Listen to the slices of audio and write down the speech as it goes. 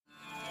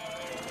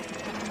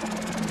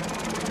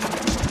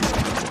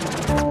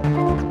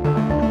Hello,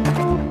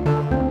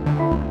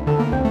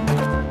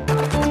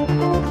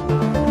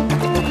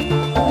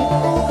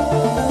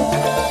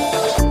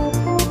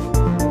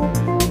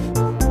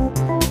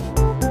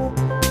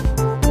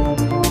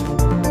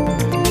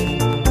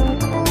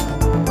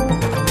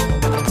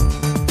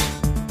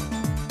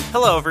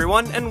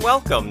 everyone, and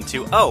welcome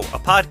to a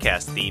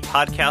Podcast, the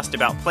podcast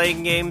about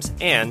playing games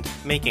and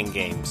making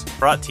games,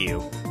 brought to you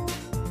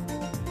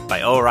by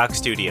OAROC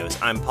Studios.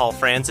 I'm Paul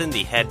Franzen,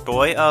 the head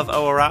boy of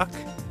OAROC.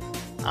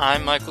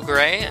 I'm Michael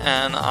Gray,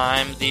 and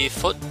I'm the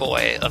foot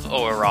boy of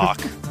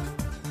OAROC.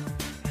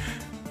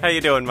 How you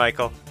doing,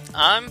 Michael?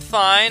 I'm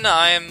fine.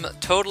 I'm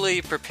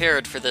totally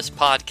prepared for this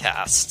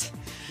podcast.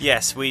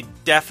 Yes, we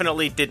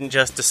definitely didn't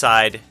just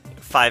decide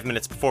 5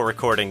 minutes before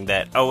recording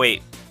that, oh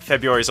wait,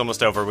 February's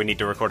almost over, we need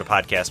to record a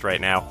podcast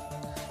right now.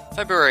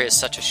 February is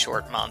such a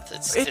short month.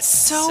 It's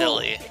so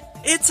silly.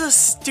 It's a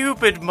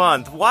stupid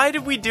month. Why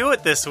did we do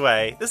it this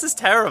way? This is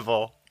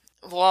terrible.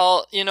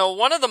 Well,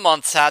 one of the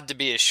months had to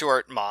be a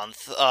short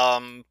month,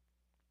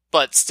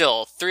 but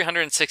still,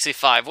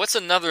 365. What's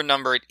another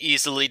number it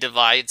easily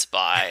divides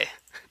by?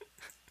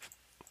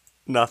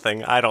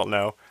 Nothing. I don't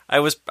know. I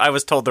was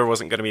told there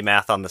wasn't going to be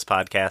math on this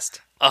podcast.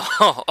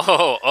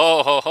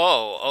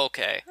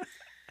 Okay.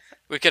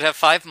 We could have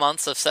 5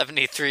 months of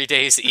 73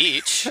 days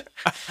each.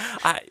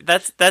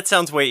 That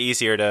sounds way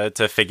easier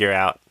to figure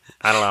out.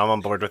 I don't know, I'm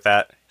on board with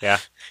that. Yeah.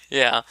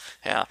 Yeah.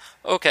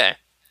 Okay.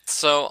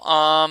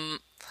 So,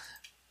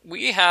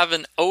 we have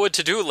an OA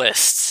to-do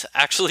list.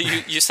 Actually,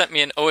 you sent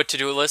me an OA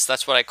to-do list.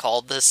 That's what I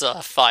called this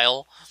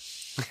file.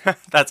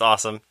 That's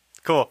awesome.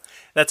 Cool.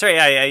 That's right.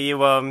 Yeah, you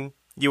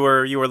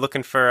were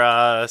looking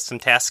for some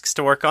tasks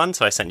to work on,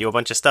 so I sent you a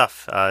bunch of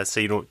stuff.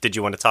 Did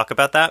you want to talk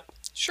about that?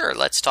 Sure,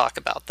 let's talk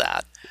about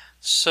that.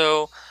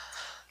 So,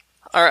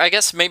 or I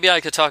guess maybe I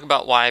could talk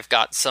about why I've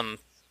got some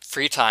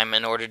free time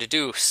in order to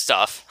do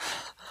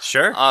stuff.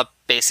 Sure.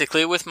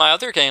 Basically, with my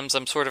other games,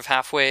 I'm sort of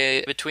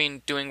halfway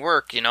between doing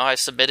work. I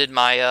submitted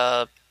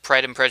my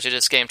Pride and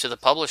Prejudice game to the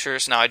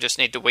publishers. Now I just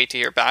need to wait to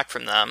hear back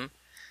from them.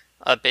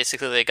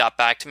 Basically, they got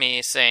back to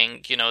me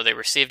saying, they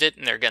received it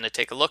and they're going to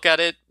take a look at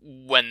it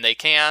when they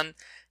can.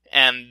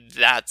 And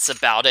that's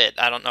about it.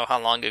 I don't know how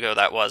long ago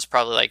that was.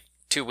 Probably like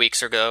 2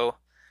 weeks ago.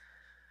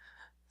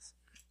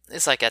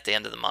 It's like at the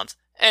end of the month.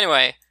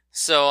 Anyway,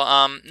 so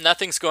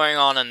nothing's going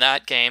on in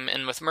that game.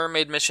 And with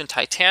Mermaid Mission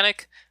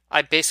Titanic,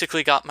 I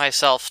basically got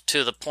myself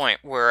to the point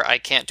where I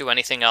can't do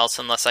anything else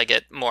unless I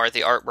get more of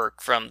the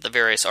artwork from the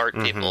various art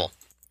people.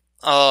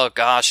 Oh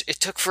gosh, it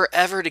took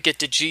forever to get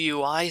to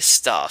GUI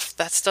stuff.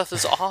 That stuff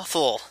is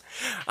awful.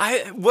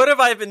 What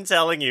have I been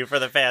telling you for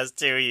the past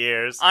 2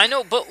 years? I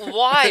know, but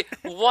why?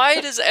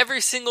 Why does every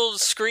single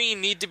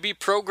screen need to be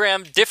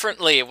programmed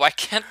differently? Why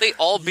can't they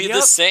all be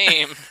the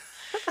same?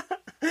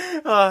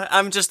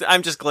 I'm just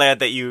glad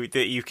that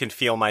you can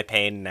feel my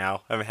pain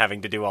now. I'm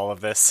having to do all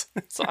of this.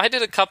 So I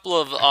did a couple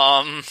of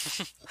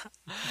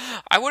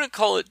I wouldn't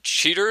call it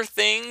cheater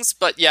things,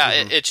 but yeah,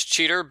 it's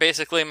cheater.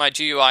 Basically, my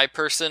GUI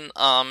person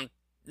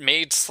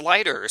made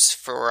sliders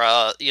for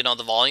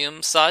the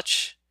volume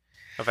such.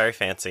 Oh, very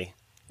fancy.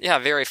 Yeah,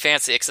 very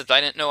fancy. Except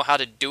I didn't know how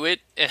to do it,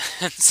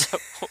 and so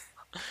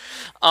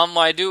what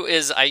I do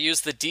is I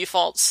use the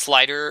default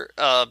slider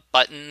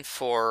button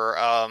for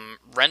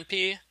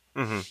Ren'Py.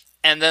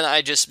 And then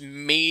I just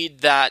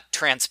made that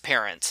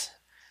transparent.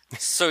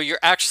 So you're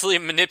actually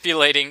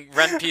manipulating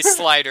Ren'Py's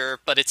slider,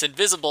 but it's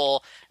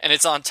invisible, and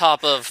it's on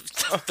top of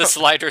the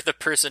slider the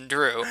person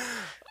drew.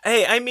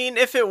 Hey, I mean,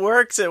 if it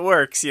works, it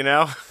works,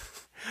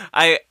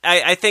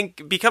 I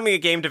think becoming a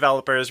game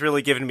developer has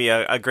really given me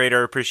a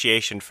greater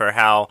appreciation for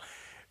how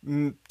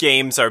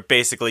games are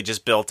basically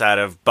just built out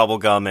of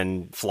bubblegum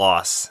and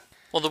floss.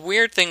 Well, the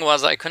weird thing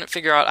was I couldn't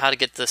figure out how to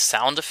get the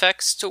sound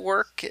effects to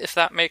work, if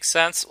that makes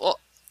sense. Well,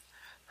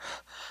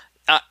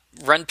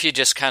 Ren'Py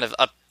just kind of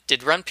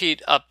did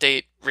Ren'Py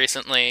update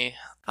recently?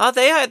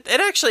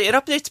 It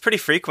updates pretty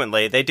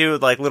frequently. They do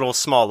like little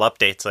small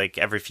updates like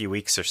every few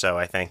weeks or so,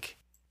 I think.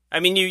 I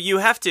mean, you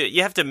have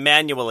to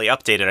manually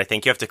update it. I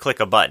think you have to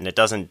click a button. It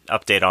doesn't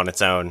update on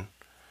its own.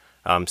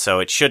 So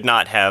it should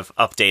not have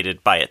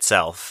updated by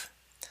itself.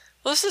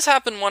 Well, this has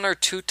happened 1 or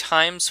 2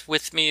 times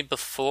with me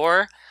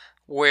before,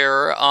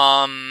 where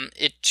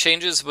it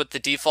changes what the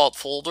default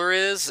folder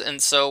is,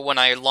 and so when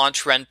I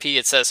launch Ren'Py,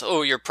 it says,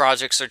 oh, your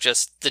projects are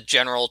just the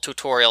general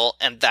tutorial,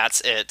 and that's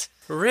it.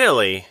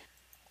 Really?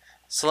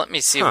 So let me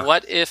see,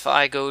 What if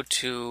I go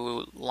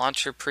to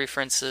Launcher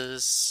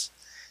Preferences?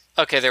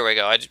 Okay, there we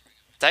go. Did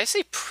I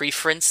say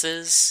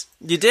Preferences?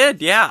 You did,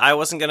 yeah. I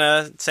wasn't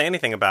gonna say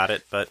anything about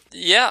it, but...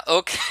 Yeah,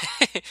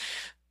 okay.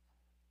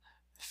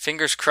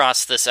 Fingers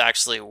crossed this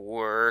actually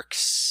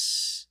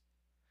works.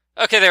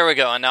 Okay, there we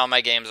go, and now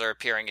my games are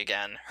appearing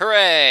again.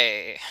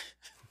 Hooray!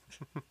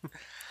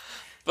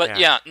 But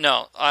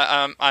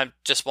I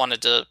just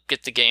wanted to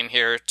get the game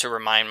here to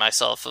remind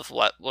myself of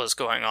what was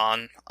going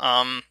on.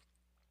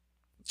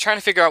 Trying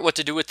to figure out what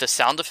to do with the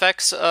sound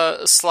effects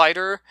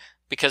slider,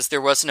 because there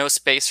was no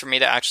space for me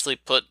to actually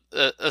put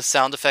a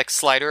sound effects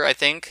slider, I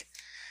think.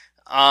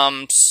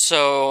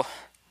 So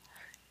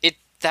it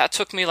that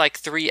took me like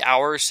 3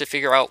 hours to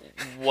figure out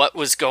what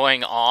was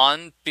going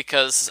on,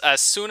 because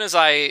as soon as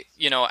I,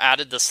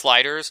 added the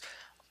sliders,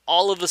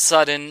 all of a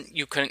sudden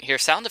you couldn't hear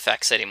sound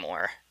effects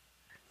anymore.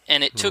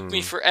 And it took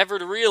me forever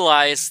to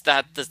realize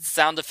that the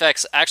sound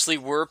effects actually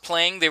were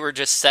playing. They were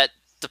just set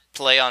to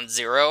play on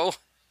 0.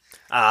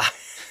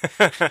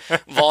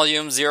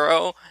 Volume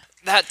 0.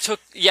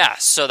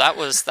 So that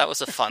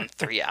was a fun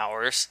 3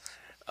 hours.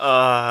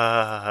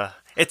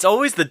 It's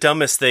always the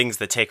dumbest things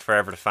that take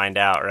forever to find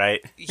out, right?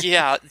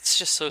 Yeah, it's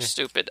just so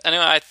stupid.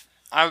 Anyway,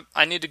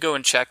 I need to go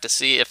and check to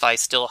see if I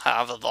still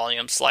have a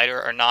volume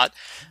slider or not.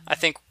 I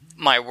think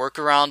my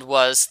workaround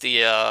was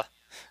the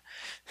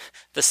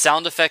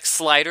sound effects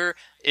slider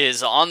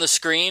is on the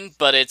screen,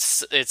 but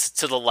it's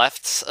to the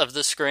left of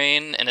the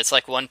screen, and it's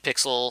like 1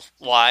 pixel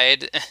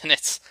wide, and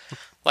it's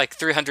like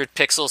 300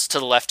 pixels to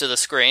the left of the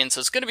screen, so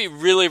it's going to be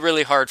really,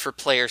 really hard for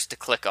players to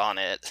click on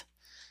it.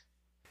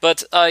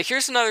 But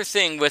here's another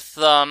thing with,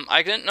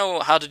 I didn't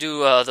know how to do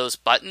those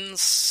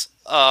buttons.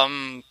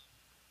 What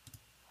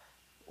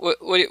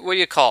do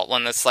you call it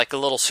when it's like a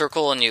little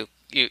circle and you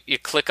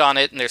click on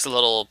it and there's a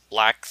little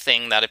black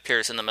thing that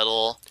appears in the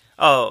middle?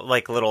 Oh,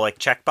 like little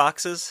check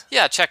boxes?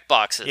 Yeah, check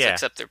boxes, Yeah.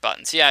 Except they're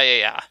buttons.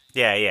 Yeah.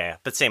 Yeah,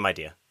 but same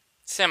idea.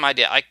 Same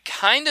idea. I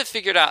kind of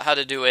figured out how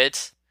to do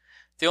it.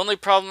 The only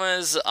problem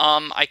is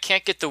I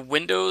can't get the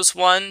Windows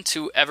one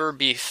to ever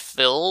be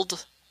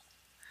filled.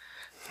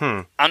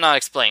 I'm not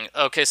explaining.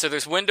 Okay, so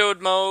there's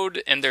windowed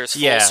mode and there's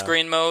full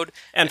screen mode.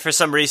 And for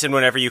some reason,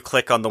 whenever you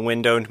click on the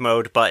windowed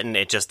mode button,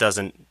 it just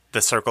doesn't,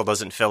 the circle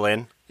doesn't fill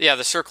in. Yeah,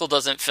 the circle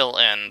doesn't fill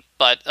in.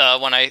 But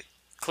when I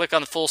click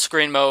on the full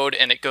screen mode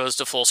and it goes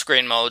to full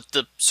screen mode,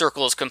 the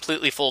circle is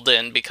completely filled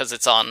in because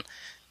it's on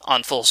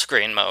full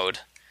screen mode.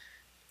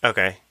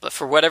 Okay. But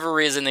for whatever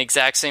reason, the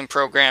exact same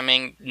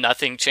programming,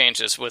 nothing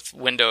changes with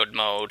windowed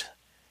mode.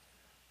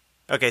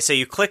 Okay, so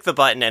you click the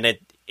button and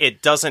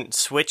it doesn't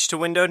switch to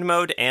windowed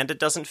mode and it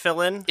doesn't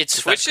fill in? It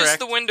switches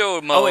the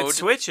windowed mode. Oh, it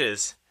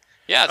switches.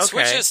 Yeah, it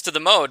switches to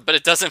the mode, but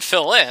it doesn't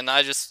fill in.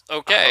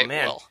 Okay, oh,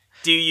 man. Well.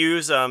 Do you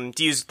use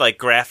like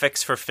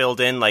graphics for filled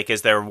in? Like,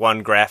 is there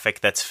one graphic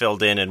that's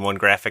filled in and one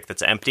graphic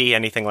that's empty?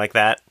 Anything like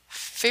that?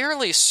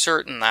 Fairly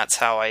certain that's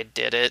how I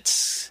did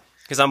it.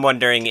 Because I'm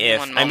wondering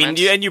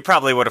if, you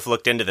probably would have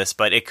looked into this,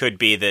 but it could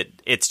be that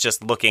it's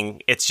just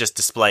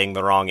displaying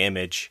the wrong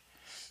image.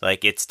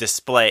 Like it's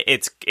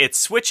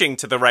switching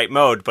to the right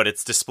mode, but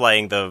it's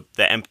displaying the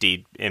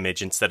empty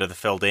image instead of the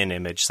filled in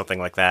image, something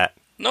like that.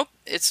 Nope,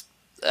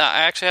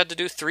 I actually had to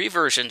do 3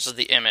 versions of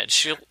the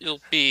image.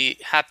 You'll be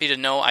happy to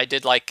know I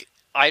did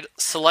I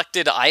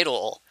selected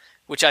idle,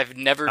 which I've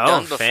never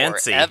done before,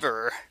 fancy.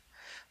 Ever.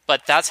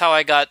 But that's how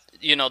I got,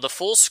 the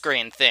full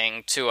screen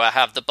thing to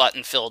have the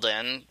button filled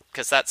in,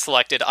 because that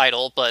selected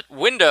idle, but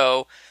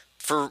window,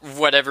 for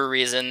whatever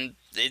reason,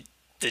 it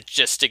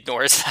just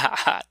ignores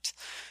that.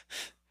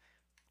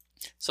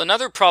 So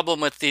another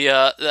problem with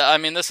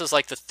this is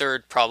like the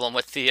third problem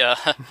with the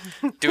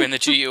doing the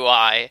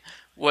GUI,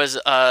 was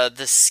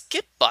the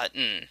skip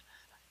button.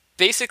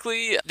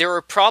 Basically, there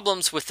were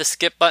problems with the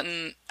skip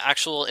button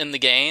in the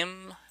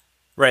game.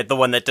 Right, the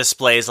one that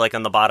displays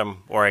on the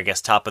bottom, or I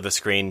guess top of the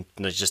screen,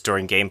 just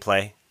during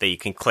gameplay, that you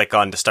can click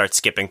on to start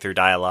skipping through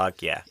dialogue,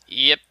 yeah.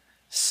 Yep.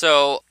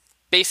 So,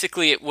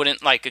 basically it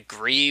wouldn't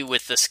agree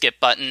with the skip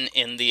button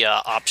in the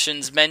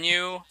options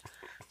menu.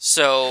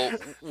 So,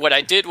 what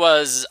I did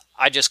was,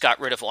 I just got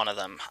rid of one of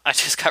them. I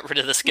just got rid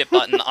of the skip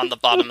button on the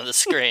bottom of the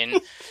screen.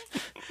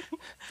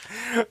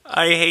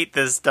 I hate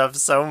this stuff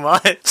so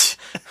much.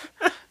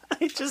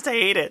 I just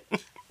hate it.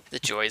 The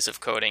joys of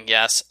coding,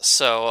 yes.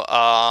 So,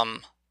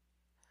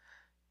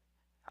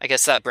 I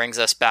guess that brings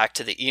us back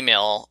to the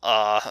email.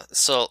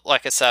 So,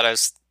 like I said, I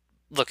was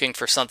looking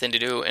for something to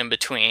do in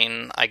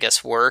between, I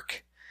guess,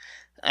 work.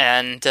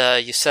 And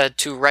you said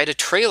to write a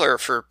trailer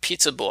for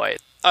Pizza Boy.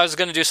 I was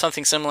going to do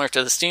something similar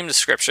to the Steam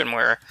description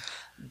where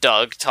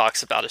Doug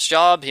talks about his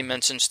job, he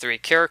mentions 3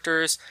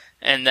 characters,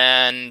 and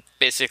then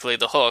basically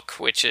the hook,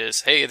 which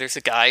is, hey, there's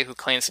a guy who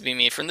claims to be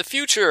me from the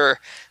future.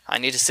 I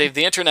need to save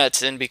the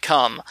internet and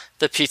become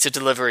the pizza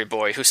delivery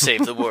boy who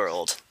saved the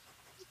world.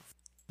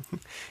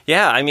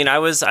 Yeah, I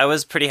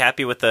was pretty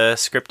happy with the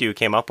script you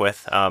came up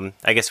with.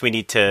 I guess we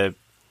need to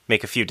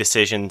make a few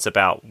decisions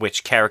about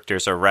which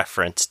characters are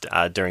referenced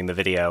during the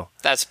video.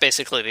 That's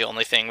basically the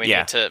only thing we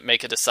need to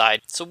make a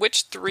decide. So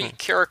which 3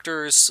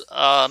 characters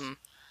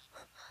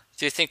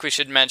do you think we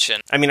should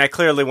mention? I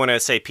clearly want to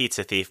say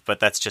Pizza Thief, but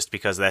that's just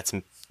because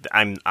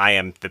I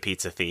am the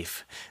Pizza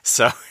Thief.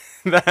 So,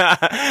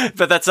 but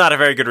that's not a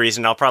very good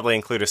reason. I'll probably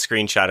include a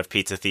screenshot of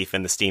Pizza Thief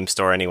in the Steam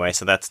store anyway,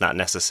 so that's not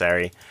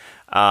necessary.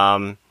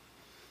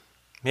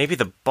 Maybe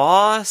the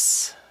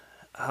boss?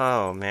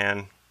 Oh,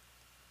 man.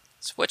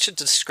 So what should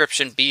the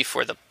description be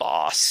for the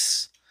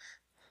boss?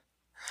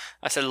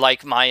 I said,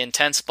 like my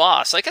intense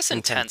boss. I guess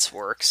intense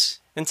works.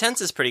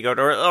 Intense is pretty good,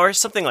 or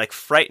something like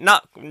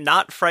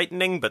not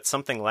frightening, but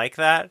something like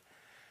that.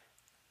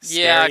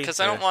 Yeah, because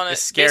I don't want to...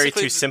 Is scary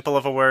too simple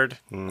of a word?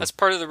 That's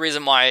part of the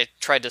reason why I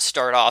tried to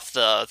start off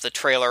the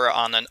trailer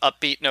on an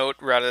upbeat note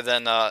rather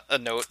than a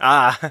note.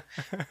 Ah.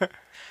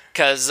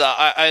 Because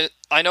I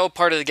know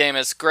part of the game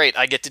is great.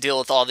 I get to deal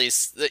with all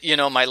these,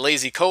 my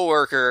lazy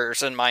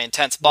coworkers and my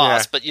intense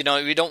boss. Yeah.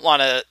 But, we don't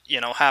want to,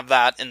 have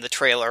that in the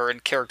trailer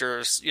and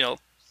characters,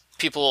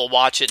 people will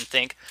watch it and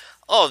think,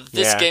 oh,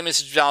 this game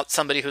is about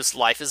somebody whose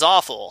life is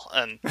awful,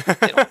 and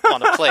they don't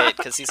want to play it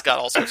because he's got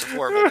all sorts of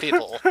horrible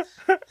people.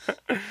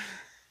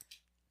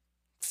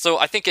 So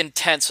I think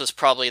intense was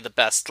probably the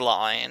best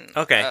line.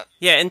 Okay.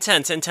 Yeah,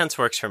 intense. Intense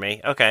works for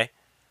me. Okay.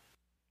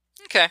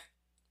 Okay.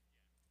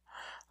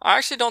 I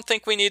actually don't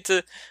think we need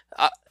to...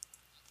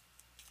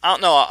 I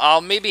don't know,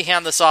 I'll maybe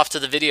hand this off to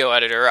the video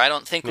editor. I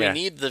don't think we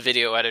need the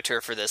video editor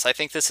for this. I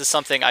think this is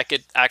something I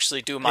could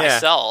actually do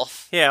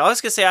myself. Yeah, I was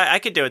going to say, I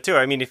could do it too.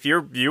 I mean, if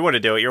you want to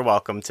do it, you're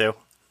welcome to.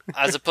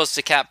 As opposed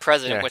to Cat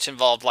President, which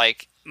involved,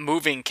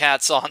 moving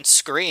cats on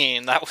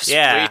screen. That was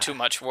way too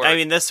much work. I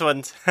mean, this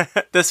one's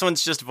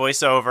just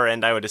voiceover,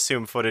 and I would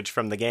assume footage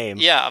from the game.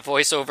 Yeah,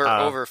 voiceover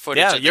over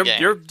footage of the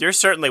game. You're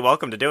certainly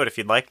welcome to do it if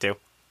you'd like to.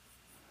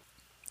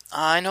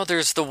 I know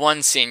there's the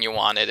one scene you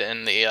wanted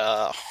in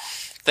the...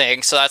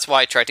 thing, so that's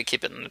why I tried to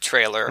keep it in the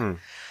trailer.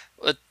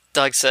 But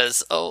Doug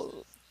says,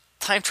 "Oh,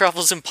 time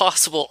travel's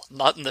impossible.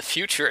 Not in the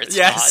future, it's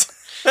not."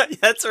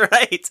 That's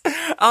right.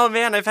 Oh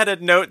man, I've had a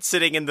note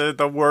sitting in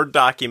the Word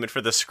document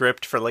for the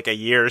script for a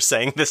year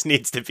saying this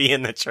needs to be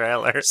in the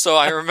trailer. So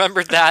I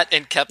remembered that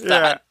and kept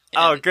that.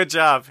 Oh, good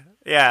job.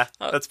 Yeah,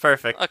 that's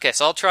perfect. Okay,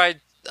 so I'll try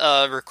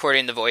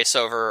recording the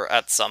voiceover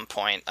at some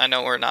point. I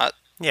know we're not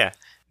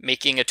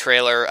making a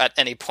trailer at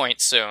any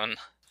point soon.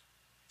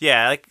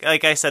 Yeah,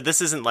 like I said,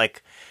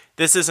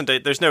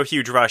 there's no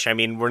huge rush. I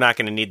mean, we're not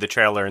going to need the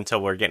trailer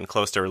until we're getting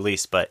close to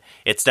release, but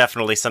it's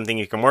definitely something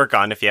you can work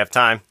on if you have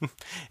time.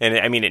 And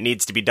I mean, it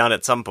needs to be done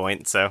at some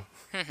point, so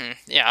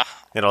yeah,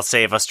 it'll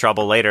save us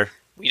trouble later.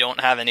 We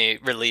don't have any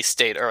release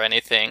date or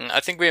anything.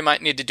 I think we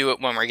might need to do it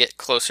when we get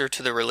closer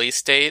to the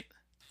release date.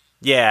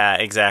 Yeah,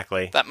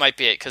 exactly. That might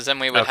be it, because then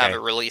we would have a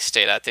release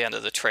date at the end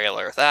of the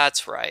trailer.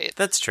 That's right.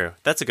 That's true.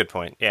 That's a good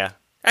point, yeah.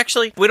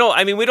 Actually, we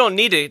don't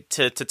need it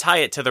to tie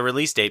it to the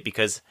release date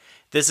because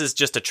this is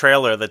just a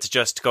trailer that's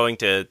just going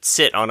to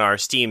sit on our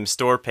Steam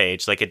store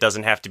page. It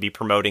doesn't have to be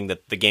promoting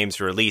the game's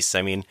release.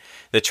 I mean,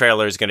 the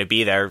trailer is going to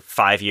be there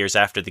 5 years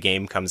after the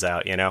game comes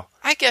out,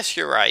 I guess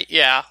you're right.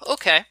 Yeah,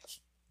 okay.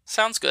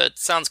 Sounds good.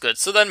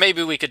 So then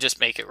maybe we could just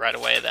make it right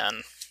away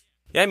then.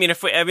 Yeah,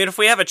 if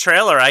we have a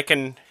trailer, I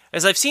can...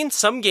 As I've seen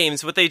some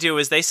games, what they do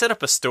is they set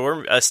up a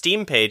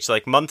Steam page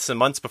months and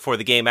months before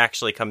the game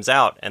actually comes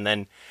out, and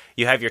then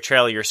you have your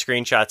trailer, your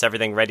screenshots,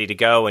 everything ready to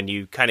go, and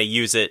you kind of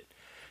use it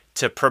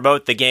to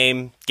promote the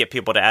game, get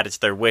people to add it to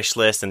their wish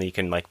list, and then you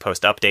can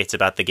post updates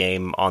about the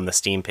game on the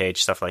Steam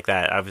page, stuff like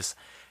that. I was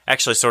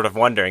actually sort of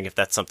wondering if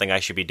that's something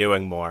I should be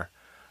doing more.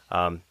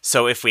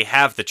 So if we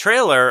have the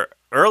trailer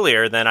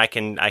earlier, then I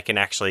can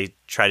actually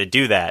try to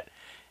do that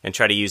and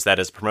try to use that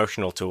as a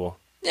promotional tool.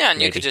 Yeah,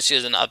 and you could just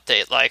use an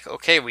update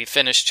okay, we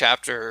finished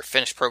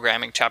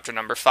programming chapter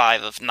number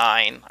 5 of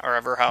 9, or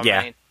ever how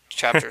many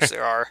chapters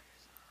there are.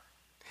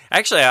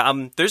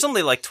 Actually, there's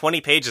only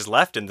 20 pages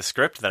left in the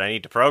script that I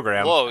need to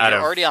program. Whoa,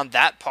 you're already on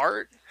that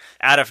part?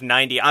 Out of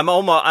 90.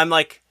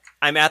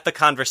 I'm at the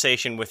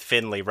conversation with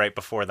Finley right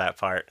before that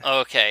part.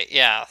 Okay,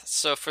 yeah.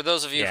 So for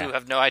those of you who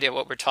have no idea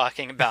what we're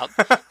talking about,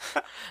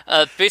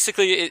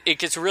 basically it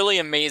gets really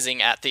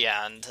amazing at the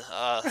end.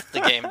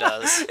 The game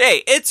does.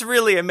 Hey, it's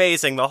really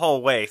amazing the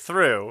whole way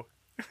through.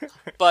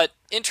 But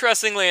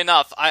interestingly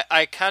enough,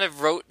 I kind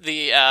of wrote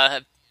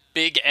the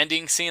big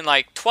ending scene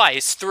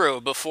twice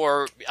through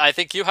before I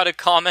think you had a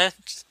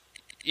comment.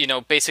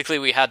 Basically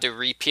we had to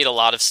repeat a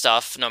lot of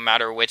stuff no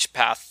matter which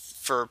path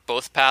for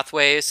both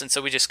pathways, and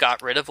so we just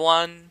got rid of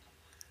one.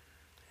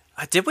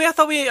 Did we? I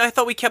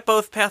thought we kept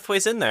both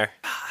pathways in there.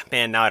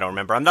 Man, now I don't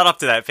remember. I'm not up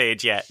to that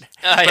page yet.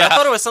 But I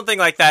thought it was something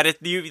like that.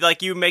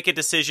 You make a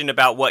decision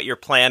about what your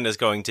plan is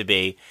going to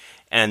be,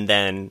 and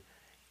then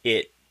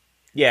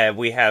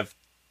we have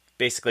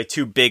basically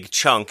two big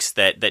chunks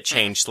that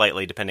change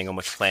slightly depending on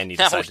which plan you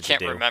decided to do. I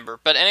can't remember.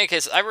 But in any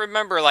case, I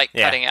remember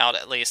cutting out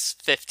at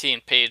least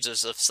 15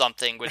 pages of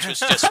something, which was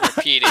just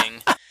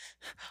repeating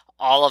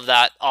all of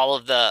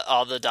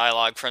the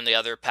dialogue from the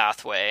other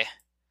pathway.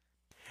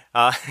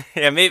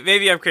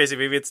 Maybe I'm crazy.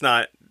 Maybe it's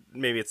not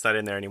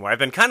in there anymore. I've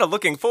been kind of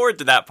looking forward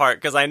to that part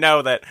because I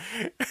know that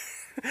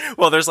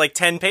well, there's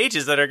 10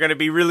 pages that are going to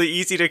be really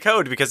easy to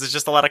code because it's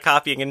just a lot of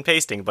copying and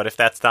pasting. But if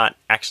that's not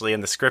actually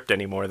in the script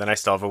anymore, then I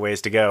still have a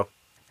ways to go.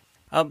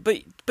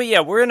 But yeah,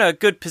 we're in a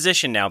good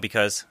position now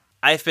because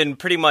I've been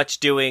pretty much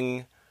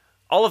doing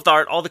all of the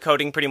art, all the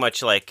coding, pretty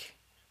much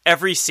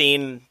every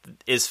scene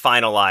is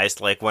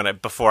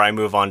finalized before I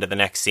move on to the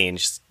next scene.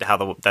 Just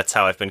that's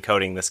how I've been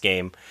coding this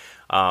game.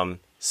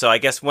 So I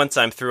guess once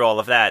I'm through all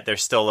of that,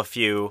 there's still a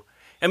few.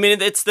 I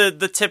mean, it's the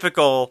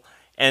typical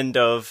end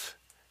of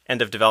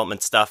end of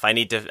development stuff, I'm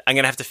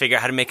gonna have to figure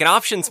out how to make an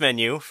options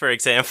menu, for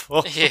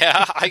example.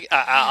 Yeah,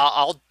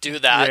 I'll do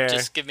that. Yeah.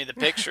 Just give me the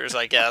pictures,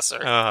 I guess.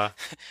 Or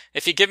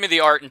if you give me the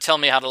art and tell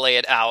me how to lay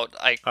it out,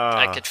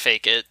 I could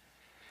fake it.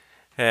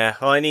 Yeah,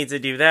 well, I need to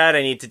do that.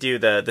 I need to do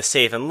the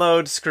save and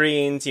load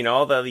screens,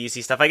 all the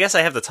easy stuff. I guess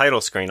I have the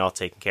title screen all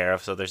taken care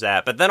of, so there's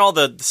that. But then all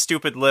the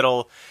stupid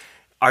little,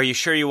 are you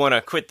sure you want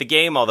to quit the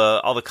game? All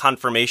the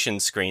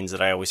confirmation screens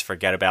that I always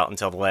forget about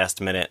until the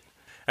last minute.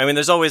 I mean,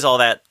 there's always all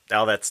that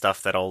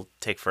stuff that'll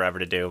take forever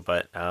to do.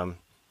 But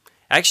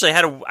actually,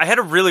 I had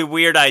a really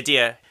weird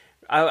idea.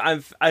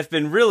 I've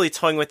been really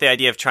toying with the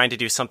idea of trying to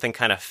do something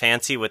kind of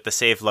fancy with the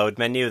save load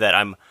menu that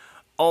I'm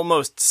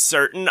almost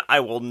certain I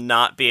will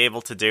not be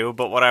able to do.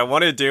 But what I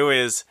want to do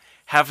is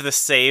have the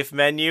save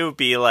menu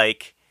be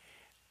like,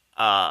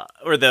 or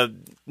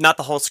not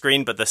the whole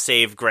screen, but the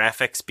save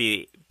graphics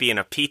be in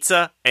a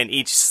pizza, and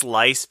each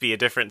slice be a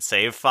different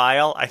save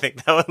file. I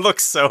think that would look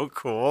so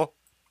cool.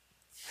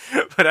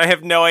 But I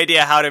have no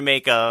idea how to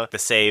make the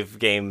save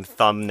game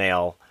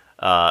thumbnail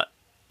a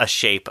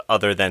shape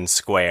other than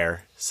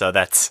square. So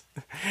that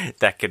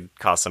could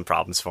cause some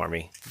problems for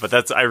me.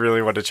 But I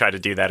really want to try to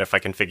do that if I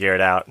can figure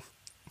it out.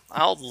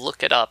 I'll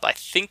look it up. I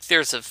think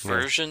there's a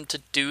version to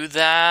do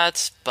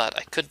that, but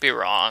I could be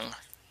wrong.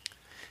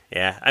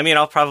 Yeah, I mean,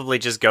 I'll probably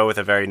just go with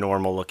a very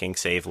normal looking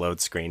save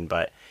load screen,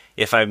 but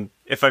if I'm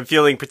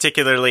feeling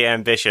particularly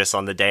ambitious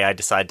on the day I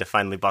decide to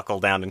finally buckle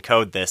down and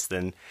code this,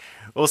 then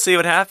we'll see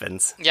what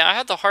happens. Yeah, I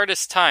had the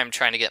hardest time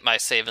trying to get my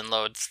save and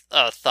load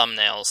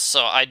thumbnails,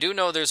 so I do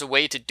know there's a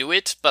way to do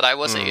it, but I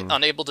was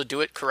unable to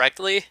do it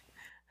correctly.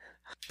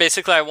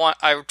 Basically,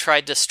 I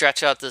tried to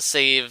stretch out the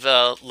save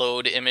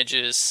load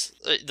images,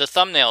 the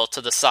thumbnail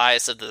to the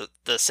size of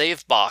the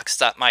save box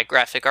that my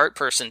graphic art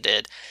person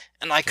did,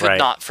 and I could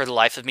not for the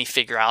life of me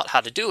figure out how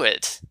to do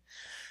it.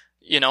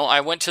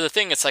 I went to the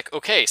thing, it's like,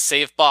 okay,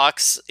 save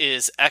box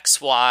is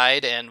X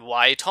wide and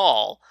Y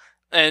tall,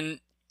 and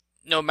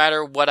no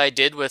matter what I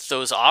did with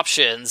those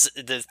options,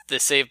 the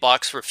save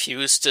box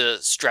refused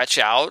to stretch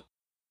out,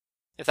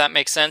 if that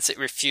makes sense. It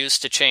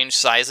refused to change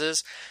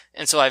sizes.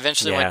 And so I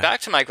eventually went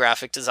back to my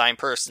graphic design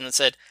person and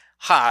said,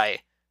 hi,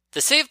 the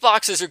save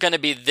boxes are going to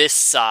be this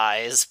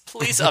size.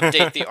 Please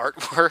update the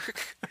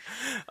artwork.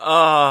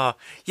 Oh,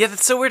 yeah,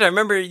 that's so weird. I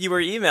remember you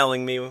were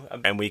emailing me,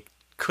 and we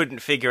couldn't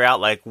figure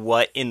out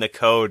what in the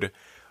code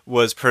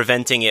was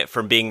preventing it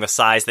from being the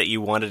size that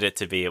you wanted it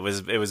to be. It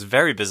was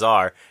very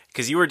bizarre,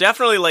 because you were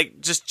definitely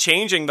just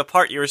changing the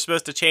part you were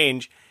supposed to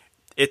change.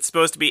 It's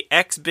supposed to be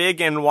X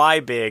big and Y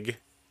big.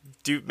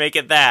 Make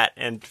it that,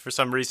 and for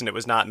some reason it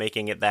was not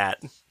making it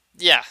that.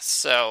 Yeah,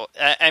 so,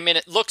 I mean,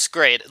 it looks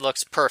great. It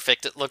looks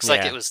perfect. It looks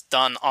like it was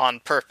done on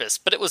purpose,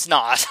 but it was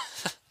not.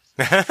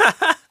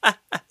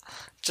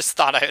 Just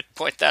thought I would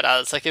point that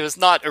out. It's like it was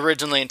not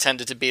originally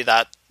intended to be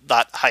that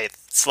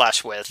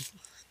height/width.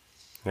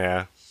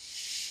 Yeah.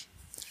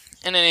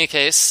 In any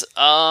case,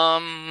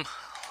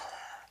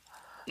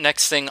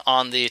 next thing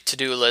on the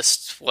to-do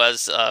list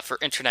was for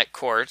Internet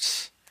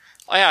Court.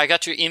 Oh yeah, I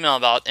got your email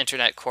about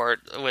Internet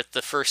Court with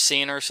the first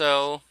scene or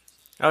so.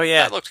 Oh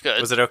yeah. That looked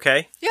good. Was it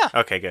okay? Yeah.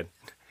 Okay, good.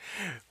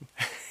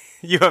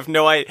 You have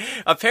no idea.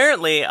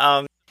 Apparently,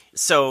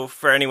 so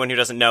for anyone who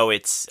doesn't know,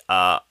 it's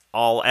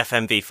all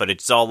FMV footage.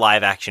 It's all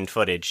live action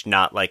footage,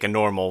 not like a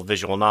normal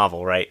visual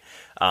novel, right?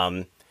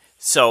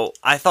 So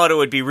I thought it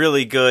would be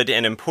really good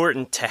and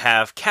important to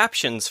have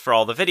captions for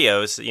all the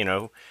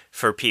videos,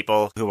 for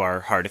people who are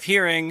hard of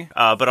hearing,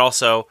 but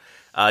also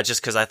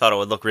just because I thought it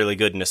would look really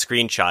good in a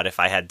screenshot if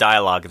I had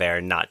dialogue there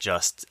and not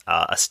just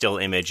a still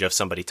image of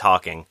somebody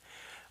talking.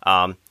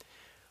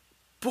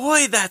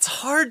 Boy, that's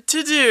hard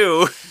to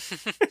do.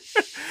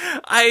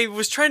 I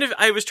was trying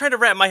to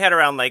wrap my head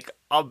around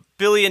a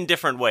billion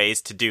different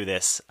ways to do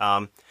this.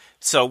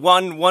 So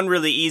one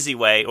really easy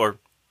way, or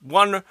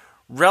one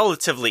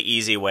relatively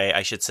easy way,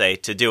 I should say,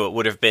 to do it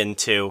would have been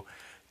to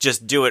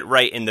just do it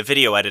right in the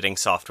video editing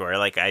software.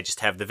 I just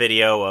have the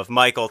video of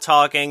Michael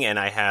talking, and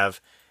I have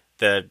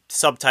the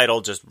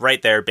subtitle just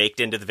right there baked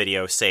into the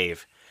video,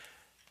 save.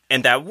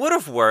 And that would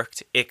have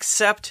worked,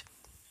 except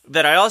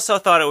that I also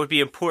thought it would be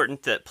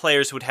important that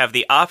players would have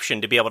the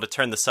option to be able to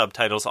turn the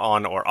subtitles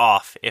on or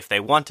off if they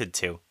wanted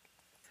to.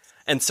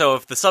 And so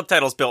if the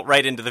subtitle's built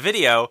right into the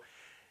video,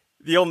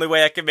 the only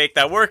way I can make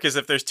that work is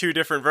if there's two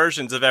different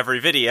versions of every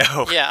video.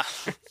 Yeah.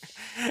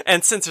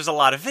 And since there's a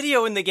lot of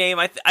video in the game,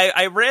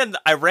 I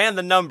ran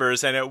the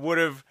numbers, and it would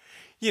have,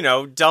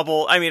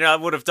 I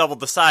would have doubled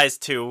the size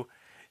to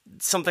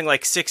something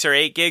like 6 or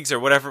 8 gigs or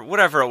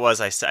whatever it was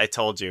I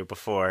told you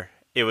before.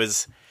 It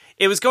was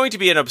going to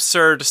be an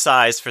absurd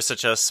size for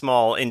such a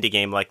small indie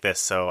game like this,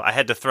 so I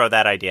had to throw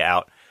that idea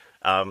out.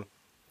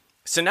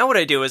 So now what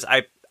I do is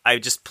I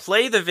just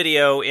play the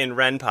video in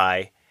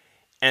RenPy,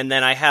 and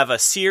then I have a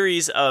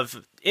series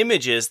of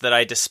images that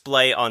I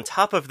display on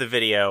top of the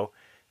video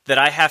that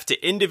I have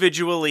to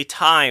individually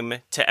time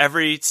to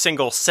every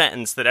single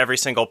sentence that every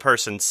single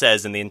person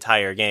says in the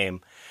entire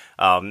game.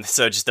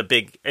 So just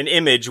an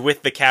image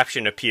with the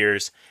caption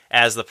appears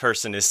as the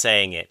person is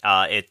saying it.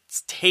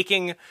 It's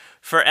taking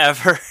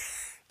forever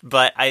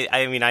but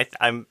I mean,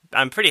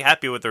 I'm pretty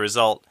happy with the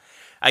result.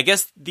 I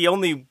guess the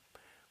only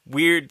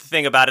weird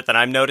thing about it that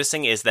I'm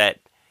noticing is that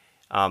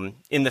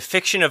in the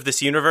fiction of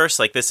this universe,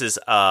 like this is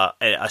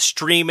a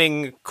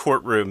streaming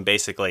courtroom,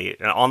 basically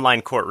an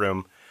online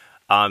courtroom.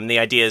 The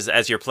idea is,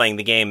 as you're playing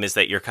the game, is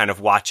that you're kind of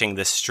watching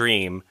this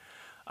stream.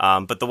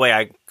 But the way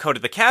I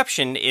coded the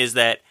caption is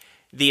that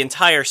the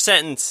entire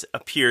sentence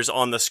appears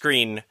on the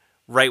screen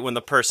right when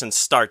the person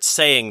starts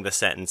saying the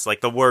sentence.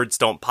 Like the words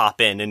don't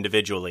pop in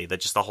individually,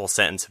 that just the whole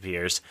sentence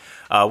appears,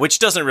 which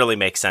doesn't really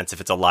make sense.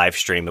 If it's a live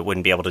stream, it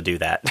wouldn't be able to do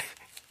that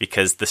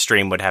because the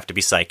stream would have to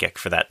be psychic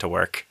for that to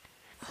work.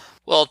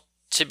 Well,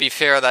 to be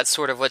fair, that's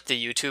sort of what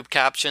the YouTube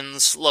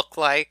captions look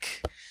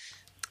like.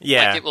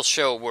 Yeah. Like it will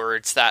show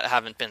words that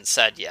haven't been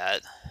said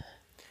yet.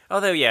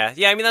 Although, yeah,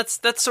 I mean,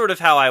 that's sort of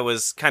how I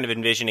was kind of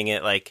envisioning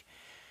it. Like,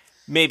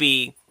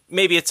 maybe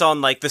it's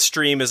on, like, the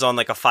stream is on,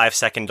 like, a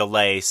 5-second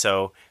delay,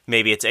 so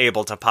maybe it's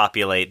able to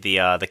populate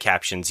the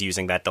captions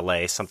using that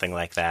delay, something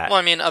like that. Well,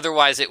 I mean,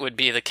 otherwise it would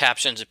be the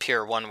captions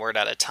appear one word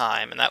at a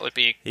time, and that would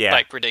be,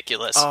 like,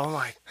 ridiculous. Oh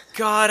my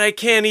god, I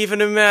can't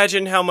even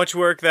imagine how much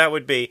work that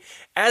would be.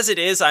 As it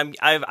is,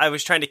 I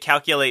was trying to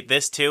calculate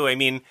this, too. I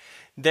mean,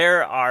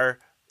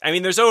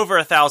 there's over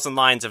 1,000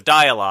 lines of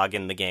dialogue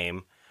in the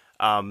game,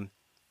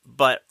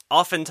 but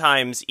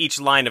oftentimes each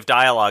line of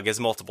dialogue is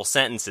multiple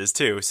sentences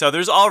too. So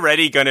there's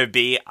already going to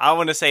be, I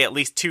want to say, at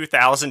least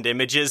 2,000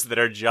 images that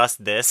are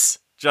just this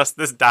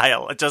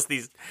dialogue, just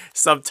these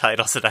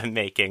subtitles that I'm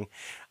making.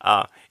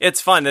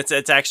 It's fun.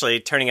 It's actually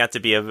turning out to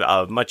be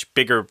a much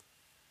bigger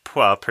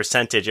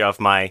percentage of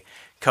my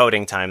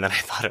coding time than I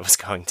thought it was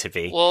going to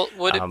be. Well,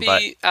 would it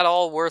be at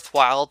all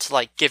worthwhile to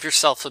like give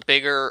yourself a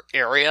bigger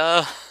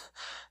area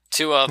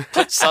to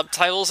put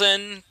subtitles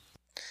in?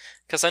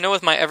 Because I know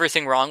with my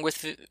Everything Wrong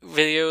With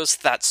videos,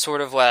 that's sort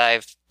of what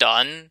I've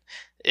done,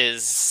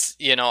 is,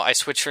 I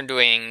switch from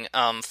doing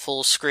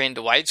full screen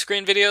to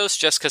widescreen videos,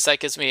 just because that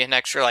gives me an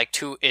extra,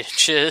 2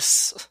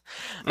 inches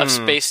of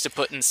space to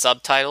put in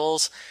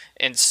subtitles,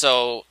 and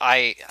so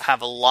I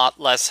have a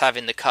lot less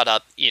having to cut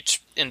up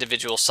each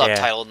individual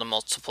subtitle into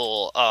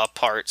multiple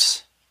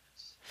parts.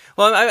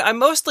 Well, I'm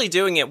mostly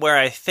doing it where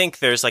I think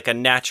there's like a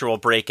natural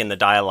break in the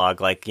dialogue,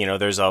 like,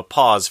 there's a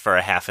pause for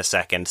a half a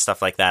second, stuff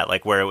like that,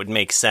 like where it would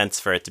make sense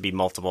for it to be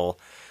multiple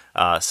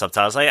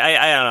subtitles. I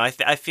don't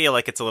know, I feel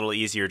like it's a little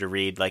easier to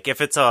read. Like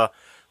if it's a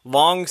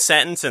long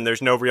sentence and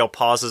there's no real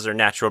pauses or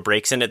natural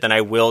breaks in it, then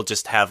I will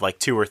just have like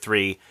 2 or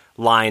 3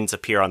 lines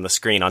appear on the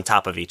screen on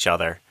top of each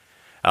other,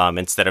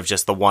 instead of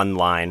just the one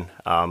line.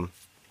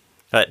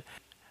 But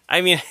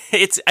I mean,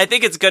 I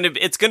think it's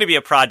gonna be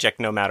a project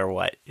no matter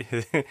what.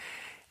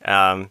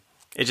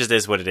 It just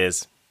is what it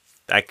is.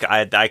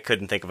 I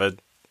couldn't think of a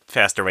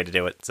faster way to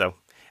do it. So,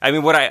 I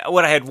mean, what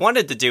I had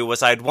wanted to do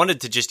was I'd wanted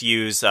to just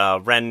use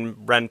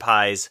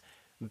RenPy's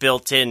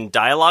built-in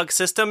dialogue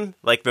system,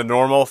 like the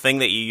normal thing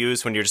that you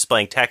use when you're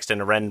displaying text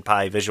in a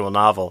RenPy visual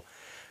novel.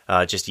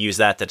 Just use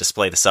that to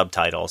display the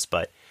subtitles,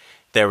 but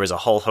there was a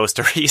whole host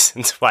of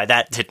reasons why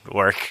that didn't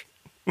work.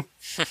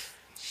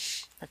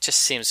 It just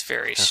seems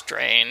very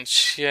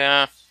strange.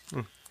 Yeah.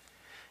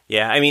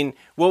 Yeah, I mean,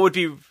 what would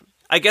be,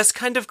 I guess,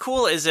 kind of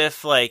cool is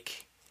if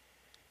like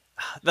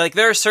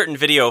there are certain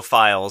video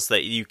files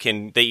that you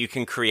can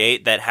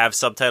create that have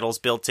subtitles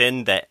built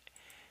in that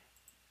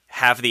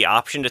have the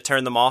option to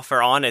turn them off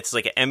or on. It's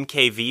like an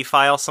MKV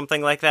file,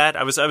 something like that.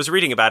 I was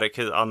reading about it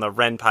on the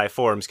RenPy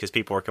forums because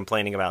people were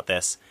complaining about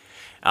this.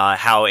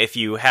 How if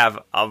you have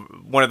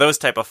one of those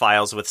type of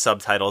files with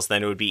subtitles,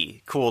 then it would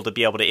be cool to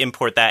be able to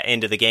import that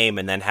into the game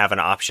and then have an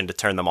option to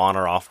turn them on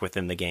or off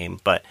within the game.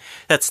 But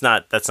that's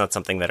not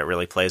something that it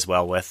really plays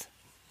well with.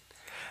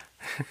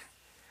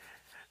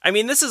 I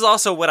mean, this is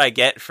also what I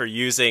get for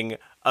using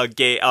an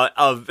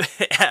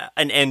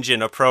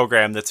engine, a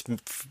program that's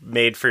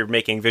made for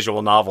making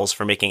visual novels,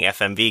 for making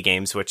FMV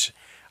games, which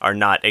are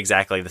not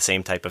exactly the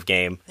same type of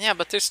game. Yeah,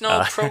 but there's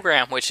no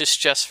program which is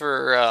just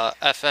for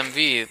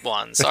FMV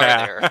ones, are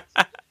there?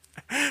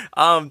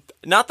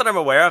 Not that I'm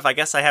aware of. I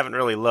guess I haven't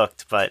really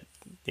looked, but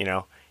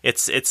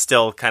it's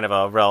still kind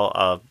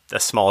of a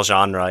small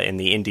genre in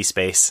the indie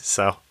space.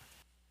 So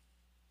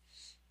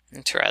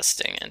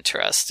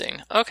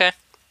interesting. Okay.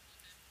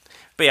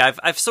 But yeah,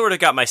 I've sort of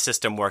got my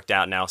system worked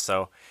out now.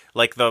 So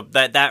like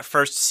that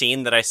first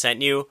scene that I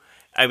sent you,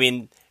 I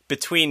mean,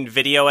 between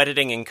video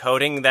editing and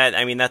coding,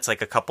 that's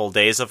like a couple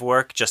days of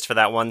work just for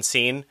that one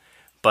scene.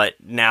 But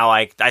now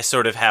I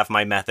sort of have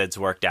my methods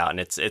worked out, and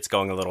it's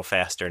going a little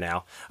faster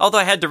now. Although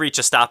I had to reach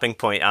a stopping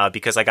point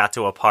because I got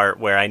to a part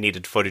where I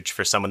needed footage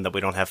for someone that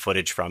we don't have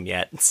footage from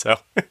yet. So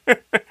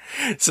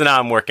so now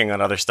I'm working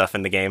on other stuff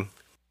in the game.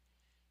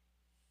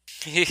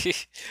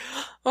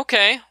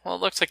 Okay, well,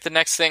 it looks like the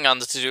next thing on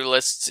the to-do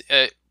list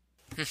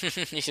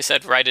You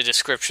said write a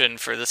description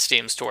for the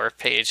Steam store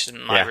page,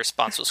 and my Yeah.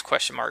 response was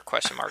question mark,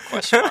 question mark,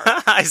 question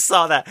mark. I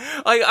saw that.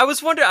 I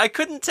was wondering, I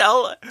couldn't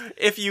tell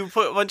if you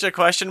put a bunch of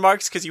question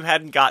marks because you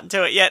hadn't gotten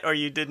to it yet, or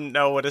you didn't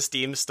know what a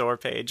Steam store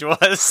page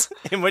was,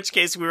 in which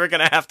case we were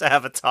going to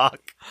have a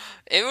talk.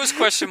 It was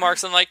question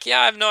marks. I'm like,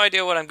 yeah, I have no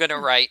idea what I'm going to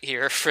write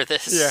here for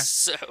this. Yeah.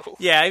 So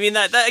Yeah, I mean,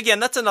 that again,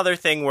 that's another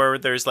thing where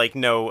there's, like,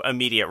 no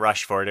immediate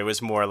rush for it. It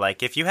was more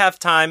like, if you have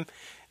time,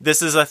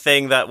 this is a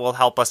thing that will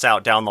help us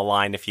out down the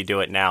line if you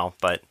do it now,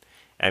 but,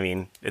 I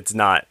mean, it's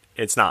not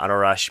in a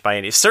rush by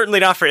any...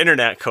 Certainly not for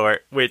Internet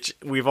Court, which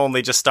we've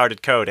only just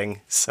started coding,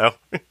 so...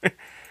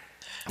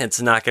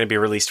 It's not going to be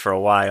released for a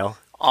while.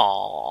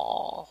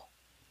 Aww.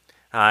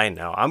 I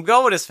know. I'm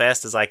going as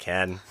fast as I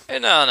can.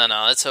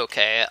 No, it's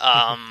okay.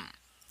 I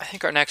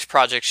think our next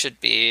project should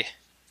be,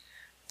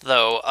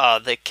 though,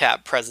 the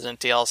Cat President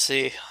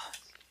DLC.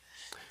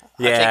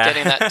 Yeah. I think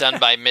getting that done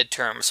by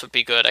midterms would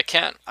be good. I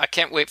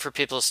can't wait for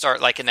people to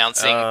start like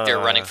announcing they're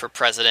running for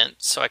president,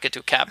 so I could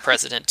do Cat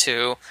President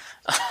too.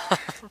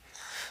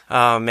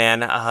 Oh man,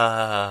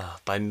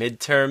 by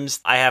midterms,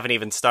 I haven't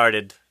even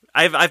started.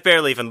 I've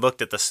barely even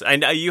looked at this. I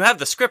know you have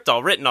the script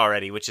all written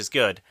already, which is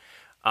good.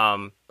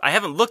 I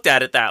haven't looked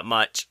at it that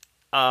much,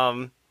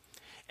 and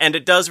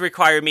it does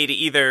require me to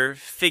either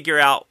figure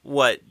out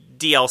what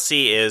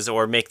DLC is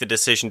or make the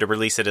decision to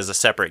release it as a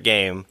separate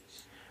game.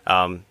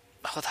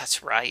 Oh,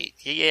 that's right.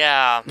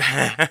 Yeah.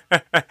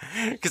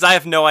 Because I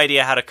have no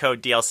idea how to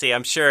code DLC.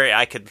 I'm sure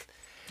I could,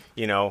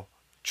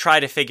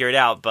 try to figure it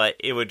out, but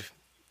it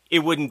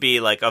wouldn't be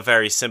like a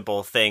very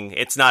simple thing.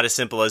 It's not as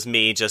simple as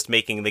me just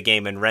making the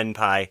game in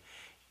RenPy,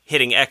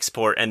 hitting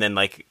export, and then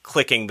like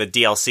clicking the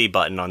DLC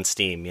button on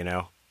Steam,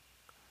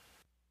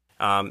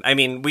 I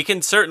mean, we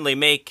can certainly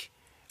make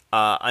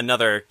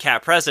another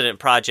Cat President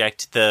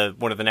project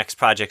one of the next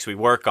projects we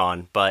work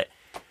on, but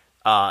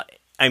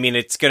I mean,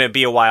 it's going to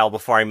be a while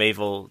before I'm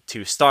able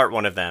to start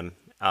one of them.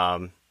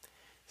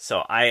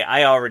 So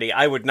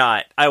I would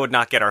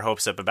not get our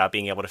hopes up about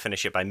being able to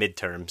finish it by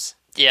midterms.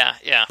 Yeah.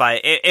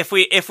 But if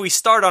we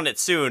start on it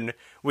soon,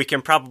 we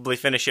can probably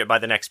finish it by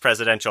the next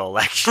presidential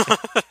election.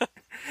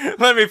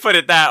 Let me put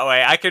it that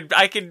way.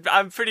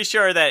 I'm pretty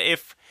sure that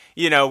if,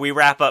 we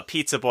wrap up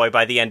Pizza Boy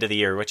by the end of the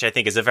year, which I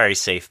think is a very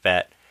safe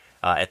bet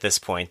at this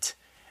point,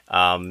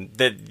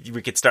 that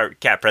we could start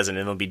Cat President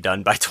and it'll be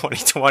done by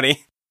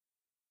 2020.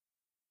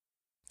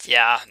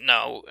 Yeah,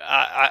 no,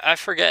 I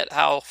forget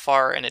how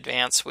far in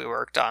advance we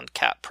worked on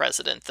Cat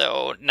President,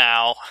 though,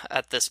 now,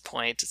 at this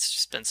point. It's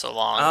just been so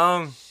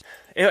long.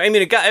 I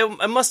mean,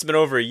 it must have been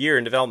over a year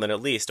in development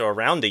at least, or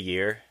around a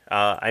year.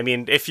 I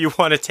mean, if you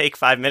want to take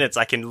 5 minutes,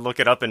 I can look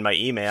it up in my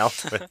email.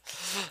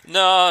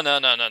 No.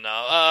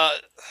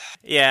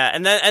 Yeah,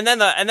 and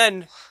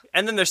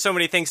then there's so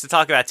many things to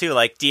talk about too,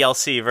 like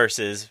DLC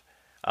versus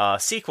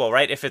sequel,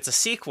 right? If it's a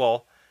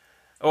sequel,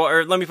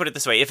 or let me put it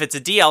this way: if it's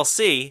a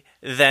DLC,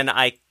 then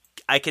I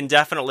can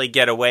definitely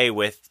get away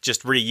with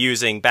just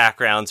reusing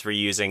backgrounds,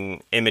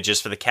 reusing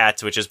images for the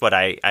cats, which is what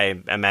I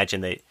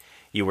imagine that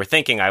you were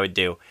thinking I would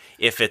do.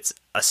 If it's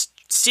a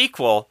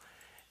sequel,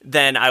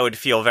 then I would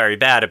feel very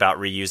bad about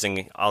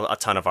reusing a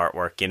ton of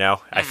artwork,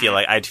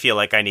 Mm-hmm. I'd feel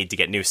like I need to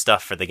get new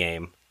stuff for the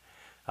game.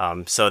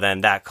 So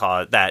then that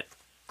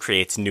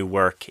creates new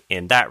work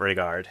in that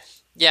regard.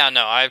 Yeah,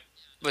 no, I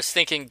was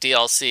thinking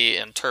DLC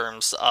in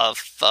terms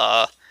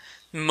of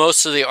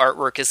most of the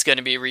artwork is going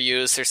to be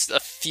reused. There's a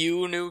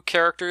few new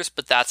characters,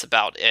 but that's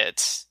about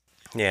it.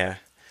 Yeah.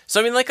 So,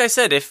 I mean, like I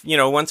said, if,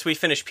 once we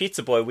finish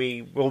Pizza Boy,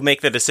 we will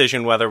make the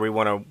decision whether we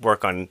want to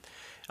work on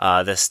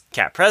this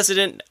Cat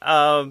President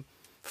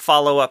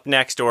follow-up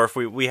next, or if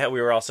we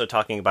were also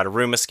talking about a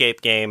Room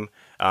Escape game.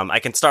 I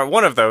can start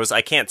one of those.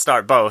 I can't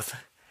start both.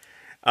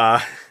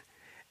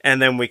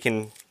 And then we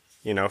can,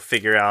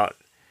 figure out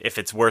if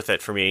it's worth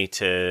it for me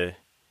to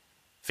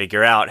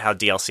figure out how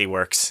DLC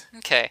works.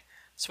 Okay.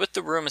 So with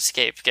the Room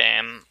Escape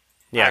game,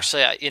 yeah.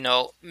 Actually,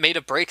 made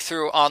a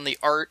breakthrough on the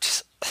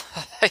art.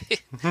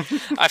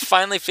 I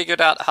finally figured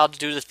out how to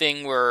do the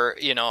thing where,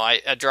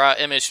 I draw an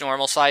image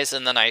normal size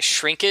and then I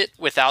shrink it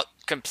without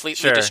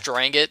completely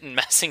destroying it and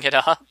messing it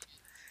up.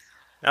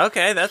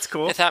 Okay, that's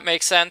cool. If that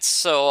makes sense.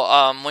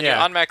 So when you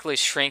automatically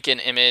shrink an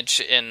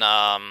image in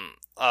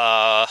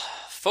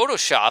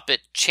Photoshop,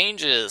 it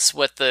changes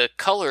what the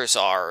colors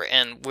are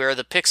and where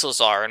the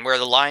pixels are and where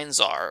the lines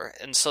are.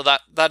 And so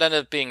that ended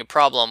up being a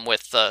problem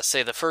with,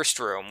 say, the first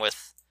room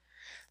with,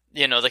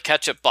 the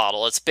ketchup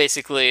bottle. It's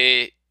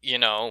basically,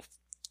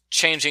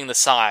 changing the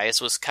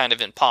size was kind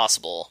of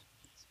impossible.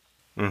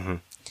 Mm-hmm.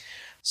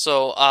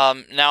 So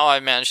now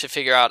I've managed to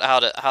figure out how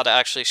to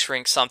actually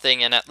shrink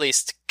something and at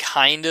least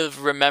kind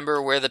of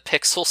remember where the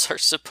pixels are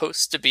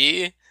supposed to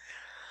be.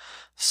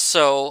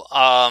 So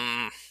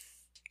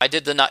I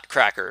did the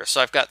Nutcracker. So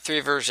I've got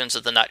 3 versions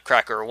of the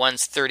Nutcracker.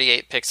 One's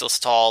 38 pixels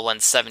tall,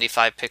 one's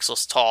 75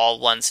 pixels tall,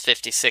 one's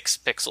 56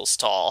 pixels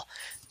tall.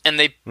 And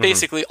they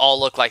basically all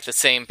look like the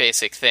same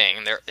basic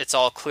thing. It's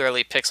all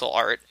clearly pixel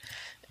art.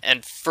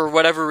 And for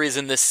whatever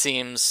reason, this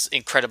seems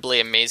incredibly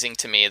amazing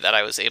to me that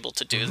I was able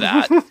to do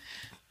that.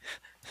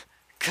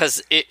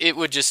 because it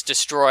would just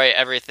destroy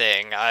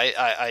everything.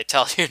 I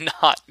tell you,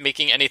 not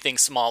making anything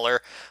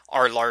smaller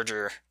or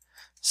larger.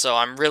 So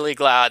I'm really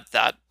glad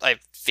that I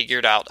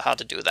figured out how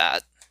to do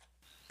that.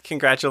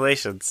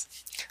 Congratulations.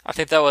 I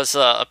think that was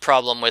a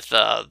problem with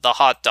the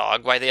hot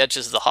dog. Why the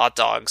edges of the hot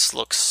dogs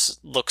look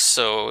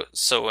so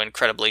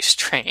incredibly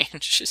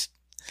strange.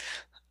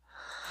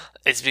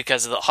 It's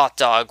because the hot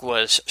dog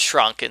was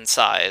shrunk in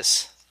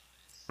size.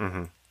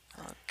 Mm-hmm.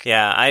 Okay.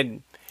 Yeah,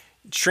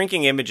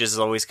 shrinking images is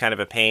always kind of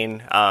a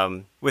pain.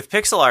 With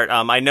pixel art,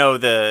 I know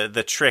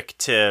the trick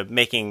to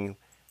making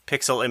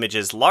pixel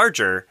images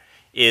larger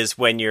is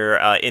when you're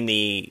in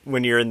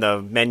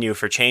the menu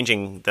for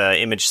changing the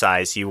image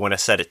size, you want to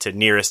set it to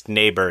nearest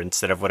neighbor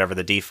instead of whatever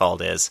the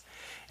default is,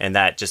 and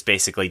that just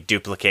basically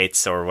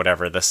duplicates or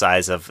whatever the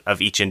size of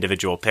each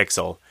individual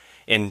pixel,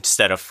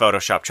 instead of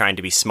Photoshop trying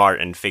to be smart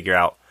and figure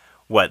out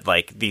what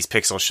like these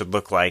pixels should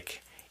look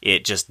like.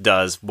 It just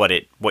does what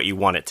you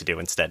want it to do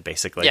instead,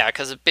 basically. Yeah,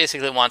 because it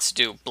basically wants to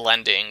do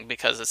blending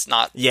because it's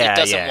not. Yeah, it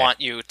doesn't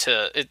want you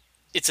to.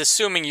 It's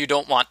assuming you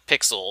don't want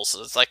pixels.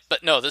 It's like,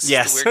 but no, this is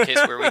the weird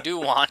case where we do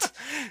want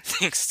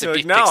things to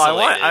be no,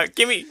 pixelated.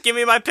 Give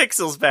me my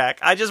pixels back.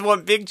 I just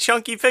want big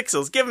chunky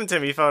pixels. Give them to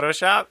me,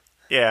 Photoshop.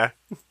 Yeah.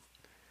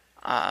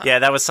 Yeah,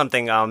 that was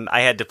something I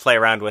had to play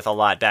around with a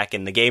lot back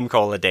in the Game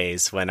Cola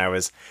days when I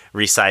was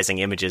resizing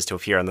images to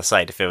appear on the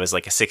site. If it was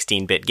like a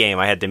 16-bit game,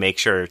 I had to make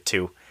sure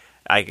to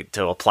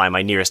apply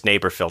my nearest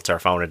neighbor filter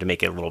if I wanted to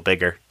make it a little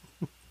bigger.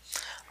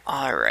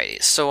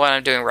 Alrighty, so what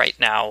I'm doing right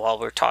now while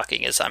we're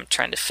talking is I'm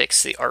trying to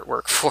fix the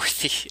artwork for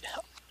the...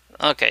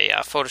 Okay,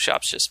 yeah,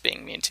 Photoshop's just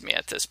being mean to me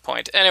at this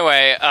point.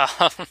 Anyway,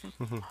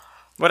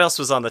 what else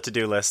was on the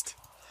to-do list?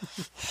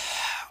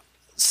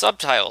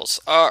 Subtitles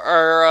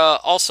are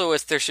also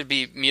if there should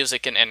be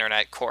music in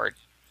Internet Court.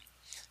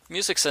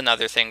 Music's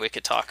another thing we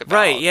could talk about.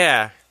 Right,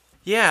 yeah.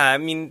 Yeah, I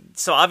mean,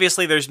 so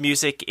obviously there's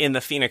music in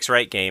the Phoenix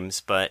Wright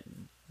games, but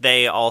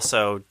they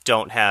also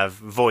don't have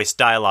voice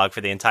dialogue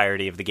for the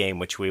entirety of the game,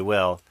 which we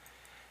will.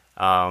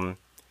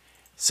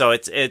 So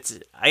I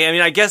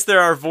mean, I guess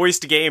there are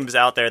voiced games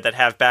out there that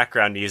have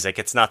background music.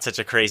 It's not such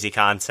a crazy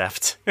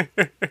concept.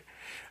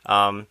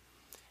 And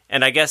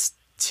I guess,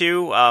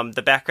 too,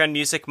 the background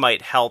music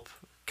might help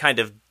kind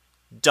of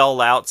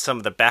dull out some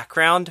of the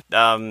background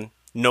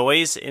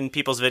noise in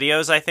people's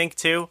videos, I think,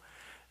 too.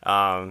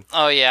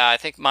 Oh yeah, I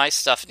think my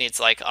stuff needs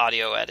like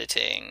audio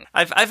editing.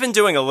 I've been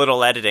doing a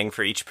little editing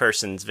for each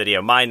person's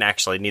video. Mine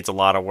actually needs a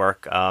lot of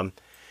work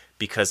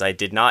because I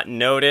did not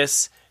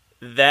notice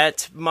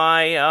that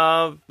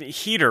my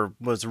heater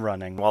was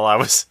running while I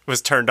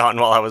was turned on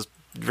while I was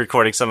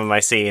recording some of my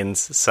scenes.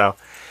 So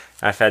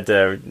I've had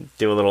to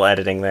do a little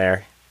editing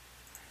there.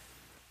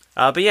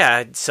 But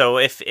yeah, so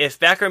if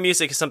background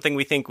music is something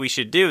we think we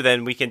should do,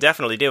 then we can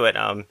definitely do it.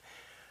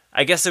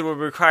 I guess it would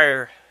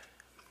require...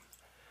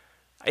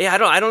 Yeah,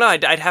 I don't know.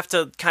 I'd have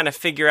to kind of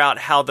figure out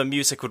how the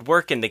music would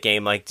work in the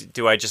game. Like,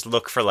 do I just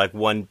look for like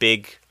one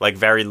big, like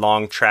very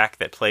long track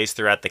that plays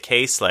throughout the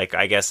case? Like,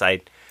 I guess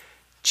I'd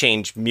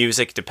change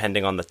music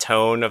depending on the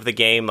tone of the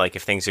game. Like,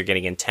 if things are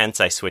getting intense,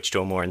 I switch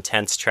to a more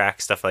intense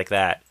track, stuff like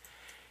that.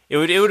 It